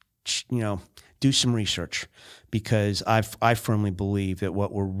 do some research, because I firmly believe that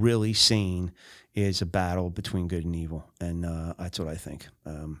what we're really seeing is a battle between good and evil. And that's what I think.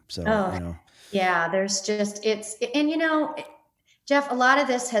 Yeah, there's just, Jeff, a lot of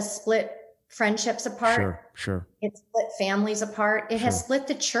this has split friendships apart. Sure. It split families apart. It has split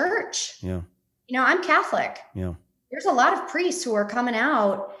the church. Yeah. I'm Catholic. Yeah. There's a lot of priests who are coming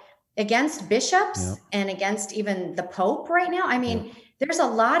out against bishops and against even the Pope right now. I mean, there's a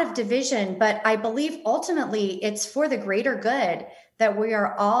lot of division, but I believe ultimately it's for the greater good that we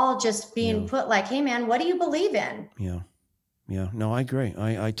are all just being put like, hey man, what do you believe in? Yeah. Yeah. No, I agree.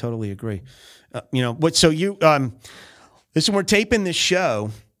 I totally agree. Listen, we're taping this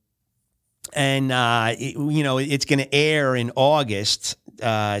show, and it's going to air in August.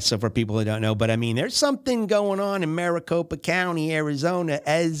 So for people who don't know, but I mean, there's something going on in Maricopa County, Arizona,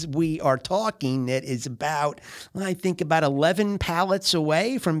 as we are talking, that is about 11 pallets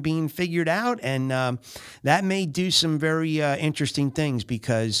away from being figured out. And that may do some very interesting things,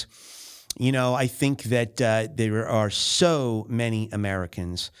 because, I think that there are so many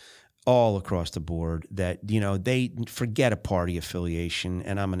Americans all across the board that, they forget a party affiliation.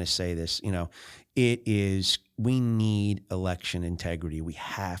 And I'm going to say this, we need election integrity. We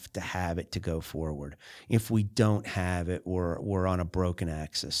have to have it to go forward. If we don't have it, we're on a broken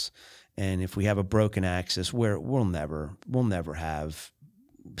axis. And if we have a broken axis, we'll never have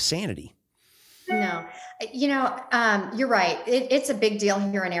sanity. No, you're right. It's a big deal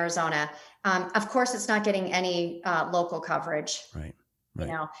here in Arizona. Of course, it's not getting any local coverage. Right.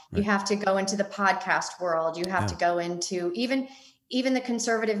 You have to go into the podcast world. You have to go into even the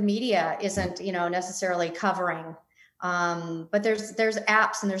conservative media isn't, necessarily covering. But there's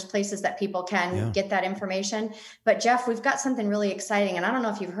apps and there's places that people can get that information. But Jeff, we've got something really exciting. And I don't know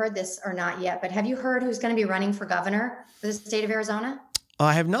if you've heard this or not yet, but have you heard who's going to be running for governor for the state of Arizona?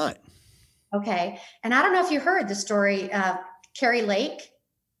 I have not. Okay. And I don't know if you heard the story of Carrie Lake.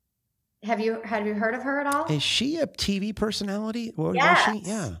 Have you heard of her at all? Is she a TV personality? Yes. Was she?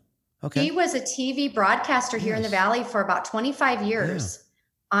 Yeah. Okay. He was a TV broadcaster here in the Valley for about 25 years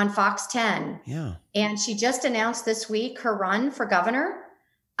on Fox 10. Yeah. And she just announced this week her run for governor.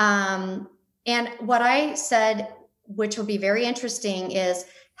 And what I said, which will be very interesting, is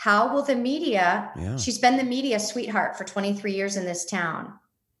how will the media, she's been the media sweetheart for 23 years in this town.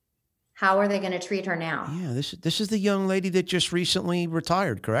 How are they going to treat her now? Yeah. This is the young lady that just recently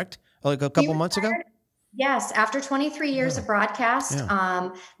retired, correct? Like a couple months ago? Yes, after 23 years of broadcast,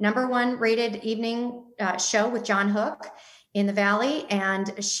 #1 rated evening show with John Hook in the Valley.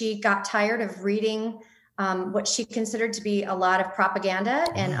 And she got tired of reading what she considered to be a lot of propaganda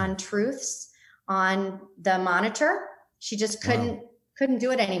and untruths on the monitor. She just couldn't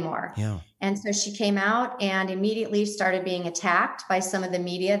do it anymore. Yeah. And so she came out and immediately started being attacked by some of the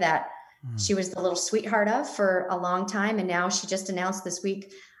media that she was the little sweetheart of for a long time. And now she just announced this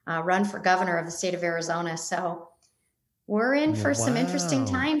week run for governor of the state of Arizona. So we're in for some interesting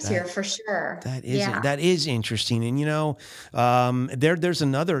times here for sure. That is interesting. And, there's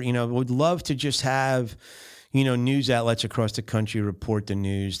another, would love to just have, news outlets across the country report the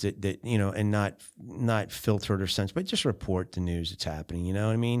news that and not filtered or censored, but just report the news that's happening. You know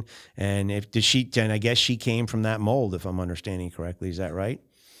what I mean? And I guess she came from that mold, if I'm understanding correctly. Is that right?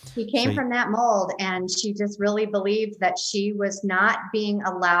 She came from that mold, and she just really believed that she was not being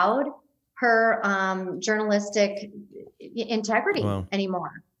allowed her journalistic integrity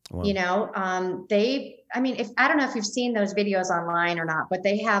anymore. Wow. I don't know if you've seen those videos online or not, but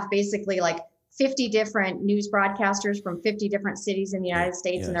they have basically like 50 different news broadcasters from 50 different cities in the United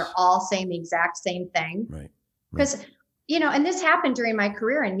States, and they're all saying the exact same thing. Right. Because, and this happened during my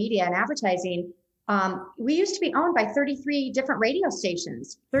career in media and advertising. We used to be owned by 33 different radio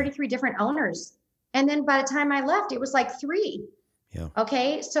stations, 33 different owners. And then by the time I left, it was like 3. Yeah.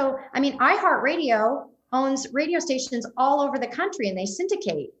 Okay. So, I mean, iHeartRadio owns radio stations all over the country and they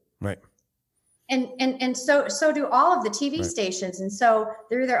syndicate. Right. And so do all of the TV Right. stations. And so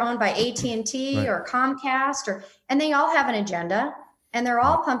they're either owned by AT&T Right. or Comcast and they all have an agenda and they're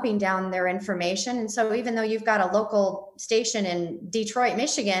all pumping down their information. And so even though you've got a local station in Detroit,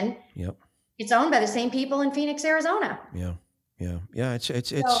 Michigan, Yep. it's owned by the same people in Phoenix, Arizona. Yeah. Yeah. Yeah. It's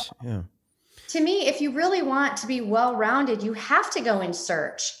yeah. To me, if you really want to be well-rounded, you have to go in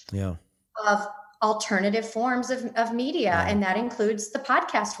search of alternative forms of media. And that includes the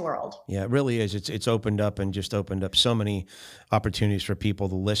podcast world. Yeah, it really is. It's opened up and just opened up so many opportunities for people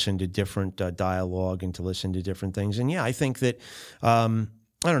to listen to different dialogue and to listen to different things. And yeah, I think that,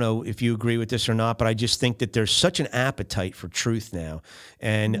 I don't know if you agree with this or not, but I just think that there's such an appetite for truth now.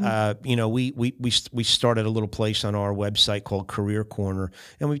 And, you know, we started a little place on our website called Career Corner,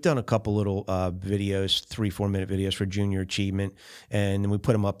 and we've done a couple little videos, 3-4 minute videos for junior achievement. And then we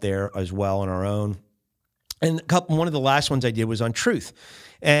put them up there as well on our own. And one of the last ones I did was on truth.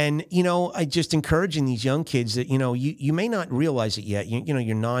 And, you know, I just encouraging these young kids that, you know, you may not realize it yet. You know,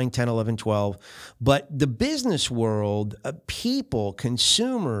 you're 9, 10, 11, 12. But the business world, people,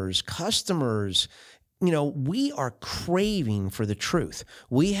 consumers, customers, you know, we are craving for the truth.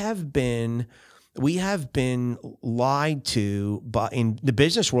 We have been lied to in the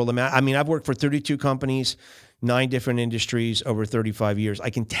business world. I mean, I've worked for 32 companies, 9 different industries over 35 years.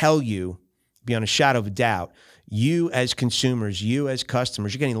 I can tell you, beyond a shadow of a doubt, you as consumers, you as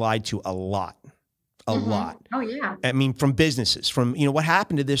customers, you're getting lied to a lot. A lot. Oh, yeah. I mean, from businesses, from, you know, what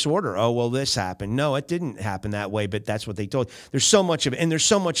happened to this order? Oh, well, this happened. No, it didn't happen that way, but that's what they told. There's so much of it. And there's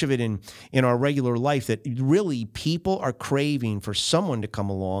so much of it in our regular life that really people are craving for someone to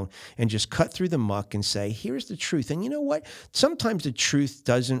come along and just cut through the muck and say, here's the truth. And you know what? Sometimes the truth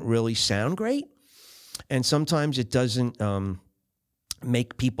doesn't really sound great. And sometimes it doesn't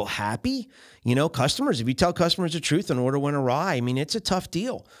make people happy. You know, customers, if you tell customers the truth, an order went awry, I mean, it's a tough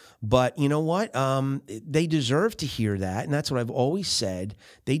deal. But you know what? They deserve to hear that. And that's what I've always said.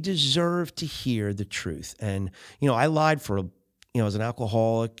 They deserve to hear the truth. And, you know, I lied for, you know, as an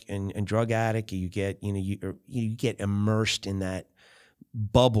alcoholic and drug addict, you get, you know, you get immersed in that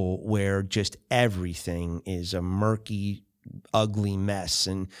bubble where just everything is a murky, ugly mess.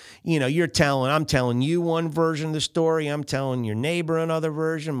 And, you know, I'm telling you one version of the story. I'm telling your neighbor another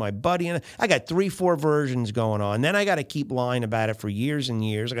version, my buddy. I got 3-4 versions going on. Then I got to keep lying about it for years and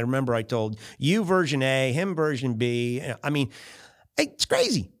years. I got to remember I told you version A, him version B. I mean, it's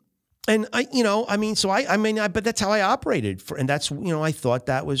crazy. And but that's how I operated and that's, you know, I thought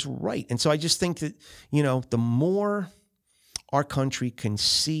that was right. And so I just think that, you know, the more our country can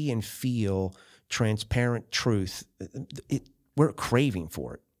see and feel transparent truth, we're craving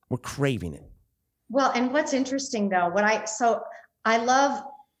for it. We're craving it. Well, and what's interesting though, I love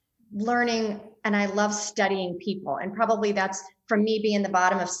learning and I love studying people. And probably that's from me being the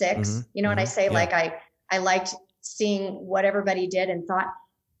bottom of 6, you know what I say? Yeah. Like I liked seeing what everybody did and thought,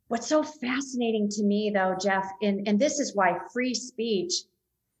 what's so fascinating to me though, Jeff, and this is why free speech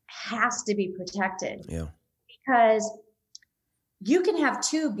has to be protected. Yeah. Because you can have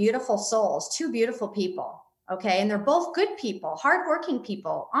 2 beautiful souls, 2 beautiful people, okay? And they're both good people, hardworking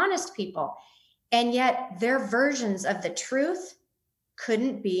people, honest people. And yet their versions of the truth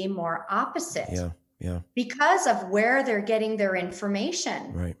couldn't be more opposite. Yeah, yeah. Because of where they're getting their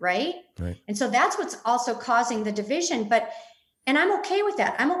information, right? And so that's what's also causing the division. And I'm okay with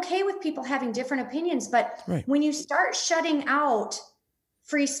that. I'm okay with people having different opinions. But when you start shutting out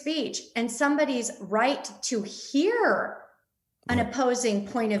free speech and somebody's right to hear an opposing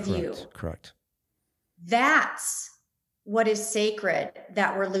point of view. Correct. That's what is sacred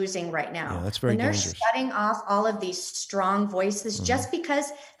that we're losing right now. Yeah, that's very dangerous. They're shutting off all of these strong voices just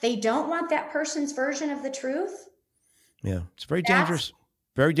because they don't want that person's version of the truth. Yeah, it's very dangerous.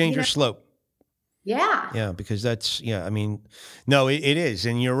 Very dangerous slope. Yeah. Yeah, because I mean, no, it is.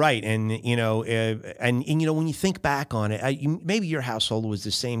 And you're right. And, you know, and you know, when you think back on it, maybe your household was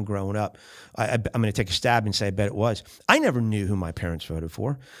the same growing up. I'm going to take a stab and say, I bet it was. I never knew who my parents voted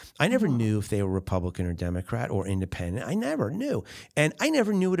for. I never knew if they were Republican or Democrat or independent. I never knew. And I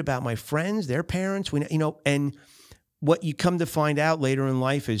never knew it about my friends, their parents, you know, and what you come to find out later in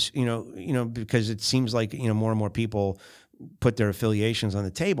life is, you know, because it seems like, you know, more and more people put their affiliations on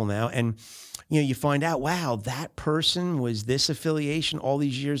the table now. And, you know, you find out, wow, that person was this affiliation. All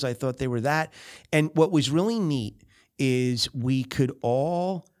these years I thought they were that. And what was really neat is we could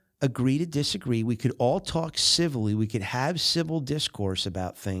all agree to disagree. We could all talk civilly. We could have civil discourse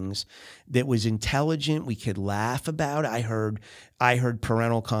about things that was intelligent. We could laugh about. I heard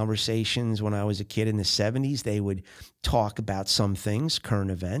parental conversations when I was a kid in the 70s. They would talk about some things,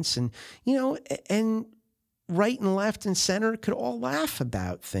 current events, and and right and left and center could all laugh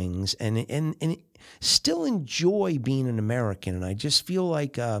about things and still enjoy being an American. And I just feel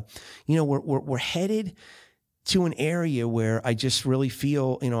like we're headed to an area where I just really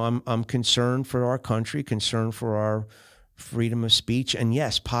feel, I'm concerned for our country, concerned for our freedom of speech. And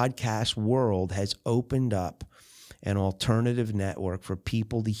yes, podcast world has opened up an alternative network for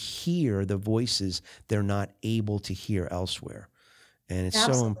people to hear the voices they're not able to hear elsewhere. And it's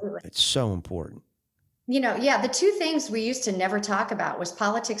so important. The two things we used to never talk about was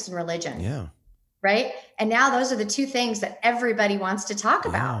politics and religion. Yeah. Right. And now those are the two things that everybody wants to talk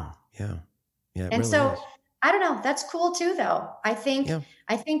about. Yeah. And really so is. I don't know. That's cool too, though. I think the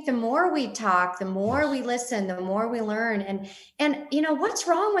more we talk, the more we listen, the more we learn. And what's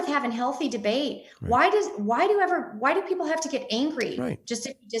wrong with having healthy debate? Right. Why do people have to get angry just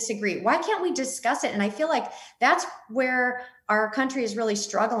if you disagree? Why can't we discuss it? And I feel like that's where our country is really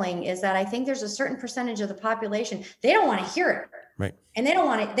struggling, is that I think there's a certain percentage of the population, they don't want to hear it. Right. And they don't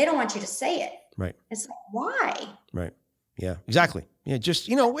want you to say it. Right. It's like, why? Right. Yeah, exactly. Yeah. Just,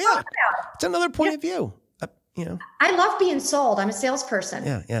 it's another point of view. I love being sold. I'm a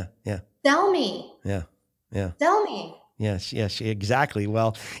salesperson. Yeah. Sell me. Yeah. Sell me. Yes, exactly.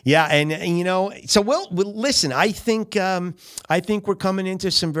 Well, yeah. And so we'll listen, I think we're coming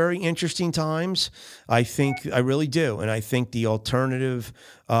into some very interesting times. I really do. And I think the alternative,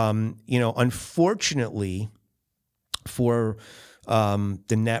 unfortunately for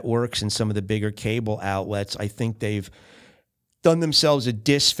the networks and some of the bigger cable outlets, I think they've done themselves a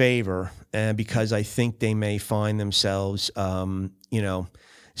disfavor, because I think they may find themselves,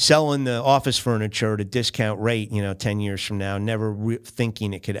 selling the office furniture at a discount rate, 10 years from now, never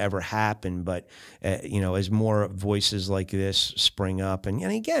thinking it could ever happen. But, as more voices like this spring up, and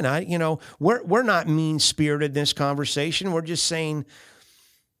again, we're not mean-spirited in this conversation. We're just saying,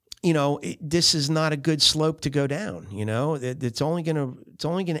 this is not a good slope to go down. It's only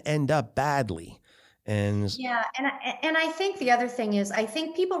gonna end up badly. And I think the other thing is, I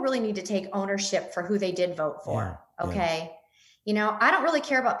think people really need to take ownership for who they did vote for. Yeah, okay. Yeah. I don't really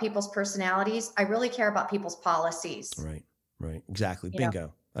care about people's personalities. I really care about people's policies. Right. Exactly.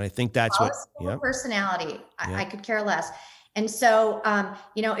 Bingo. And I think that's personality. I could care less. And so,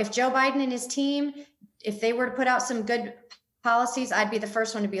 if Joe Biden and his team, if they were to put out some good policies, I'd be the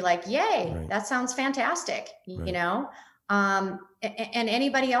first one to be like, yay, that sounds fantastic. And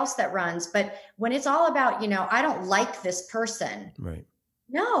anybody else that runs. But when it's all about, I don't like this person. Right.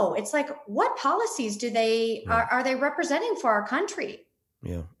 No, it's like, what policies do they, are they representing for our country?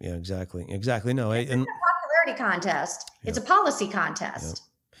 Yeah, exactly. No, it's not a popularity contest. Yeah. It's a policy contest. Yeah.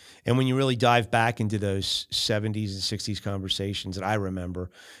 And when you really dive back into those 70s and 60s conversations that I remember,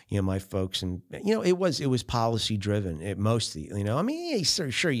 my folks, and, it was policy driven. Mostly,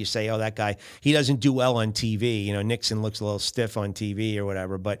 sure you say, oh, that guy, he doesn't do well on TV. Nixon looks a little stiff on TV or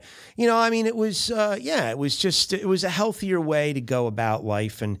whatever. But, it was, it was a healthier way to go about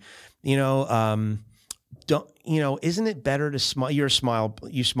life. And, isn't it better to smile? You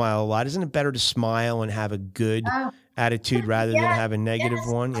smile a lot. Isn't it better to smile and have a good attitude rather than have a negative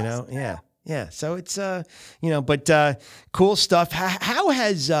one? Yeah. So it's but cool stuff. How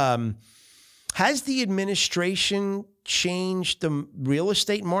has the administration changed the real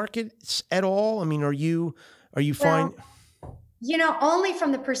estate markets at all? Are you fine? Only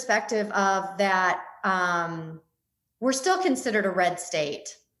from the perspective of that, we're still considered a red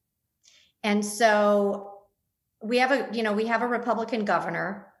state, and so we have a Republican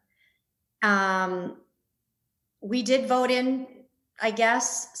governor. We did vote in, I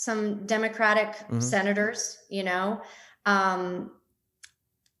guess, some Democratic senators,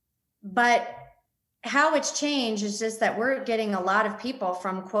 but how it's changed is just that we're getting a lot of people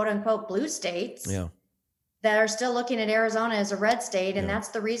from quote unquote blue states that are still looking at Arizona as a red state. And that's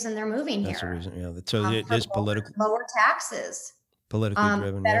the reason they're moving here. That's the reason. Yeah. So it is political. Lower taxes. Politically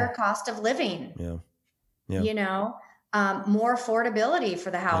driven. Better cost of living. More affordability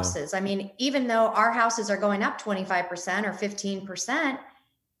for the houses. Even though our houses are going up 25% or 15%,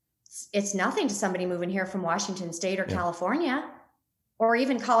 it's nothing to somebody moving here from Washington State or California or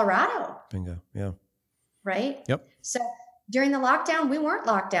even Colorado. Bingo. Yeah. Right? Yep. So during the lockdown, we weren't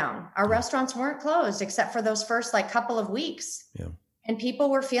locked down. Our restaurants weren't closed except for those first couple of weeks. Yeah. And people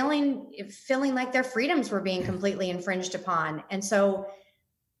were feeling like their freedoms were being completely infringed upon. And so,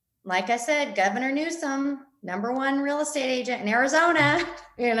 like I said, Governor Newsom, #1 real estate agent in Arizona,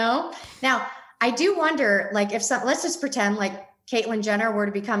 you know? Now, I do wonder, like, if let's just pretend like Caitlyn Jenner were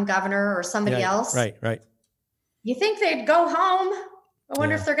to become governor or somebody else. Right. You think they'd go home? I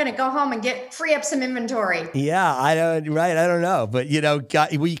wonder if they're going to go home and free up some inventory. Yeah, I don't know. But,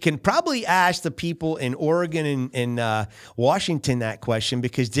 we can probably ask the people in Oregon and Washington that question,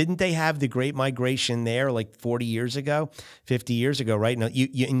 because didn't they have the Great Migration there like 40 years ago, 50 years ago, right? Now,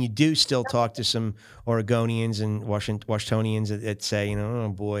 you do still talk to some Oregonians and Washingtonians that say, oh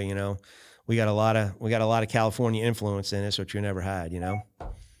boy, we got a lot of California influence in us, which we never had,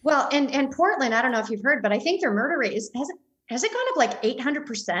 Well, and Portland, I don't know if you've heard, but I think their murder rate has it gone up like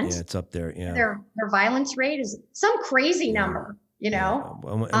 800%? Yeah, it's up there. Yeah. Their violence rate is some crazy number, Yeah.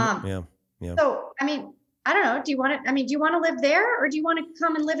 So, I mean, I don't know. Do you want to live there, or do you want to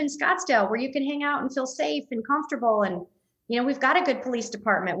come and live in Scottsdale where you can hang out and feel safe and comfortable? And, we've got a good police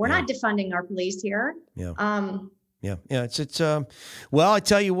department. We're not defunding our police here. Yeah. Well, I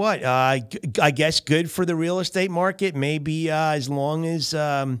tell you what, I guess good for the real estate market, maybe, as long as,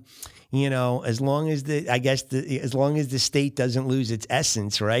 as long as the state doesn't lose its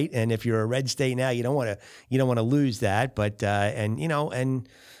essence, right? And if you're a red state now, you don't want to lose that. But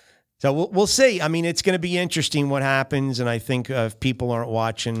so we'll see. I mean, it's going to be interesting what happens. And I think if people aren't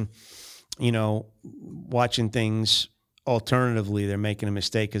watching things alternatively, they're making a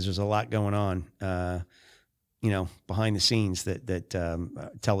mistake, because there's a lot going on, behind the scenes that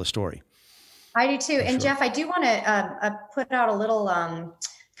tell a story. I do too. And Jeff, I do want to put out a little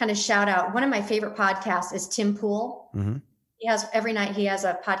kind of shout out. One of my favorite podcasts is Tim Pool. Mm-hmm. Every night he has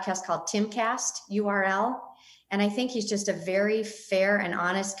a podcast called Timcast URL. And I think he's just a very fair and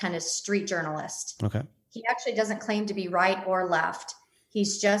honest kind of street journalist. Okay. He actually doesn't claim to be right or left.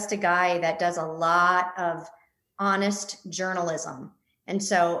 He's just a guy that does a lot of honest journalism. And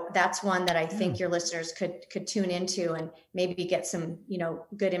so that's one that I think your listeners could tune into and maybe get some,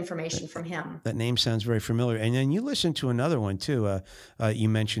 good information from him. That name sounds very familiar. And then you listened to another one too. You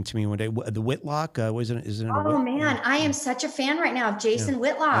mentioned to me one day, the Whitlock. Is it? Oh man, I am such a fan right now of Jason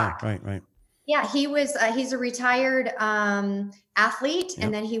Whitlock. Yeah, right. Yeah, he's a retired athlete,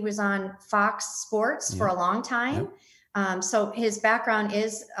 and then he was on Fox Sports for a long time. So his background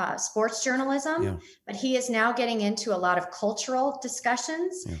is sports journalism, but he is now getting into a lot of cultural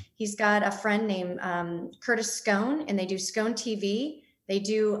discussions. He's got a friend named Curtis Scone, and they do Scone TV. They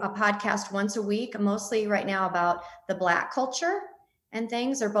do a podcast once a week, mostly right now about the Black culture and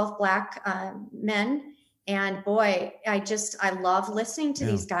things. They're both Black men. And boy, I love listening to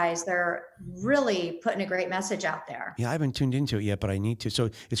these guys. They're really putting a great message out there. Yeah, I haven't tuned into it yet, but I need to. So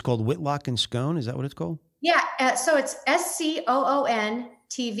it's called Whitlock and Scone. Is that what it's called? Yeah. So it's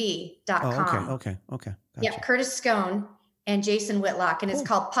SCOONTV.com. Oh, okay. Gotcha. Yeah. Curtis Scone and Jason Whitlock. And it's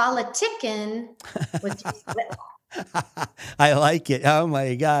called Politickin' with Jason Whitlock. I like it. Oh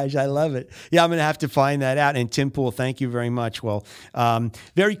my gosh, I love it. Yeah, I'm going to have to find that out. And Tim Pool, thank you very much. Well,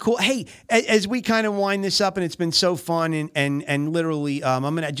 very cool. Hey, as we kind of wind this up, and it's been so fun, and literally, I'm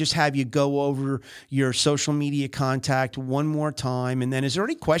going to just have you go over your social media contact one more time. And then, is there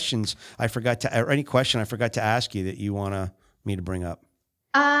any questions I forgot to ask you that you want me to bring up?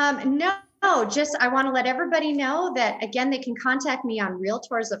 No. Just I want to let everybody know that, again, they can contact me on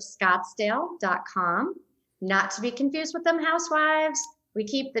realtorsofscottsdale.com. Not to be confused with them housewives. We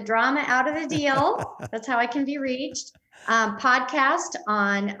keep the drama out of the deal. That's how I can be reached. Podcast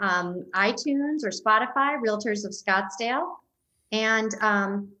on iTunes or Spotify, Realtors of Scottsdale. And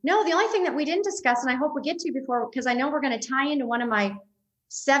no, the only thing that we didn't discuss, and I hope we get to before, because I know we're going to tie into one of my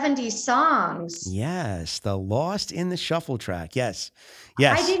 70s songs. Yes, the Lost in the Shuffle track. Yes.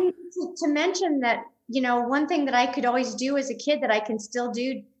 I didn't to mention that, one thing that I could always do as a kid that I can still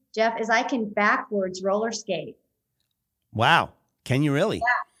do, Jeff, is I can backwards roller skate. Wow. Can you really? Yeah.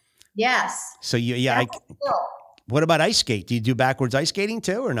 Yes. So what about ice skate? Do you do backwards ice skating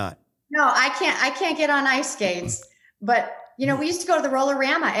too, or not? No, I can't get on ice skates, but we used to go to the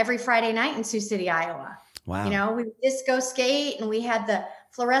Roller-Rama every Friday night in Sioux City, Iowa. Wow. We would disco skate, and we had the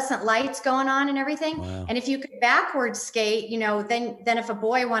fluorescent lights going on and everything. Wow. And if you could backwards skate, then if a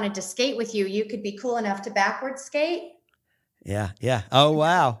boy wanted to skate with you, you could be cool enough to backwards skate. Yeah. Oh,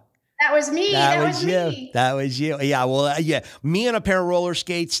 wow. That was me. That was you. That was you. Yeah. Well, me on a pair of roller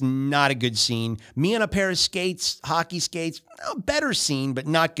skates, not a good scene. Me on a pair of skates, hockey skates, better scene, but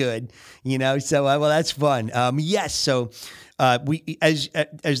not good. So well, that's fun. Yes. So we, as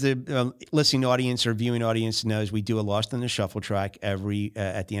the listening audience or viewing audience knows, we do a Lost in the Shuffle track at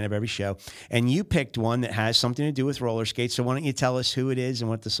the end of every show, and you picked one that has something to do with roller skates. So why don't you tell us who it is and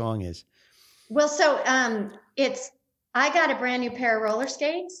what the song is? Well, so I got a brand new pair of roller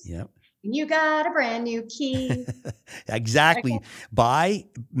skates. Yep. And you got a brand new key. Exactly. Okay. By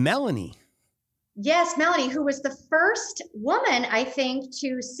Melanie. Yes, Melanie, who was the first woman, I think,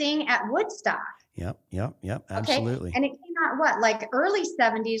 to sing at Woodstock. Yep. Absolutely. Okay. And it came out like early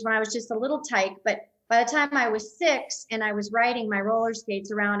 70s when I was just a little tyke. But by the time I was 6 and I was riding my roller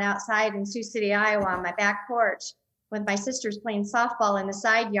skates around outside in Sioux City, Iowa on my back porch with my sisters playing softball in the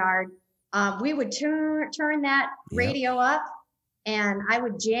side yard, we would turn that radio up. And I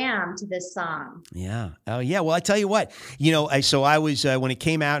would jam to this song. Yeah. Oh, yeah. Well, I tell you what, so I was, when it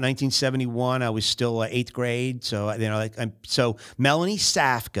came out in 1971, I was still 8th grade. So, so Melanie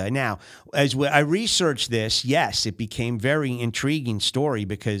Safka. Now, as I researched this, yes, it became very intriguing story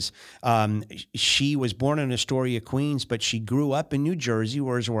because she was born in Astoria, Queens, but she grew up in New Jersey,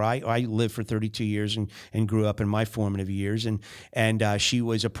 whereas where I lived for 32 years and grew up in my formative years. And she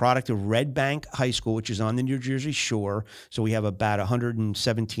was a product of Red Bank High School, which is on the New Jersey shore. So we have about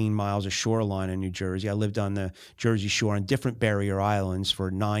 117 miles of shoreline in New Jersey. I lived on the Jersey Shore on different barrier islands for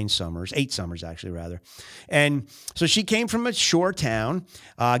 8 summers actually, rather. And so she came from a shore town,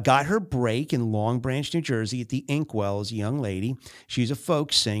 got her break in Long Branch, New Jersey at the Inkwell as a young lady. She's a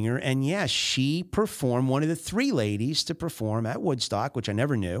folk singer. And yes, she performed, one of the 3 ladies to perform at Woodstock, which I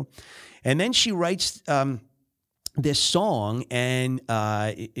never knew. And then she writes this song, and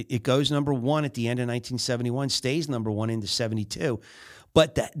it goes number 1 at the end of 1971, stays number 1 into 72.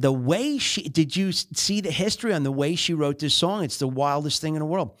 But the way did you see the history on the way she wrote this song? It's the wildest thing in the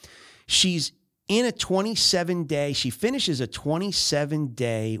world. She's in a 27-day, she finishes a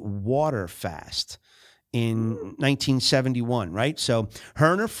 27-day water fast in 1971, right? So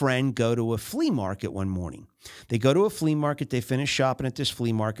her and her friend go to a flea market one morning. They go to a flea market. They finish shopping at this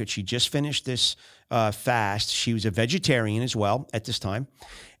flea market. She just finished this fast. She was a vegetarian as well at this time.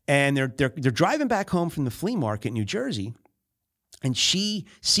 And they're driving back home from the flea market in New Jersey. And she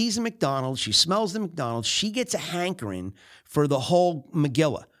sees a McDonald's. She smells the McDonald's. She gets a hankering for the whole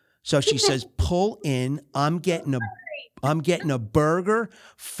Megillah. So she says, pull in. I'm getting a burger,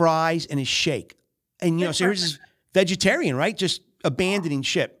 fries, and a shake. And, so here's this vegetarian, right? Just abandoning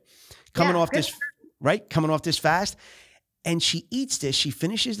ship. Coming off this fast. And she eats this. She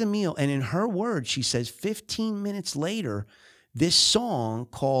finishes the meal. And in her words, she says 15 minutes later, this song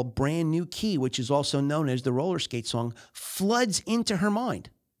called Brand New Key, which is also known as the roller skate song, floods into her mind.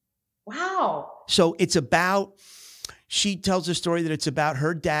 Wow. So it's about, she tells a story that it's about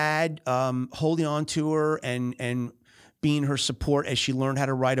her dad holding on to her and being her support as she learned how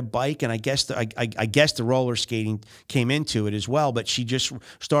to ride a bike. And I guess the roller skating came into it as well, but she just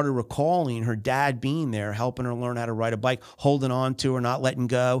started recalling her dad being there, helping her learn how to ride a bike, holding on to her, not letting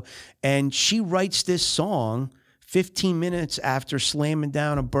go. And she writes this song 15 minutes after slamming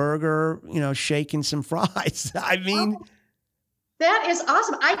down a burger, shaking some fries. I mean... That is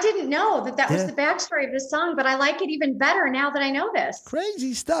awesome. I didn't know that was the backstory of this song, but I like it even better now that I know this.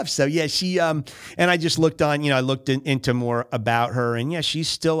 Crazy stuff. So yeah, she and I just looked on, I looked into more about her, and yeah, she's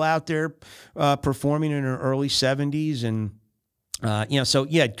still out there performing in her early 70s, and so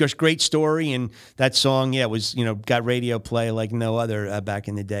yeah, just great story. And that song, was got radio play like no other back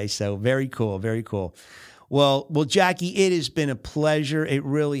in the day. So very cool, very cool. Well, Jackie, it has been a pleasure. It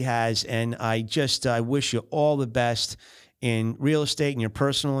really has, and I wish you all the best in real estate and your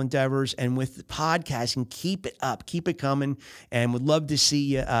personal endeavors, and with podcasting. Keep it up, keep it coming, and would love to see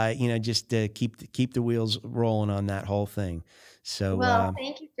you, just keep the wheels rolling on that whole thing. So,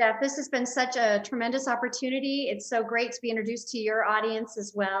 thank you, Jeff. This has been such a tremendous opportunity. It's so great to be introduced to your audience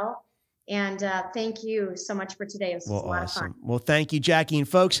as well. And thank you so much for today. It was a lot of fun. Well, thank you, Jackie. And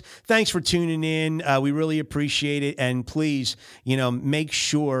folks, thanks for tuning in. We really appreciate it. And please, make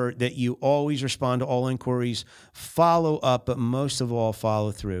sure that you always respond to all inquiries, follow up, but most of all,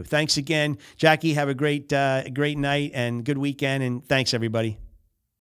 follow through. Thanks again, Jackie. Have a great night and good weekend. And thanks, everybody.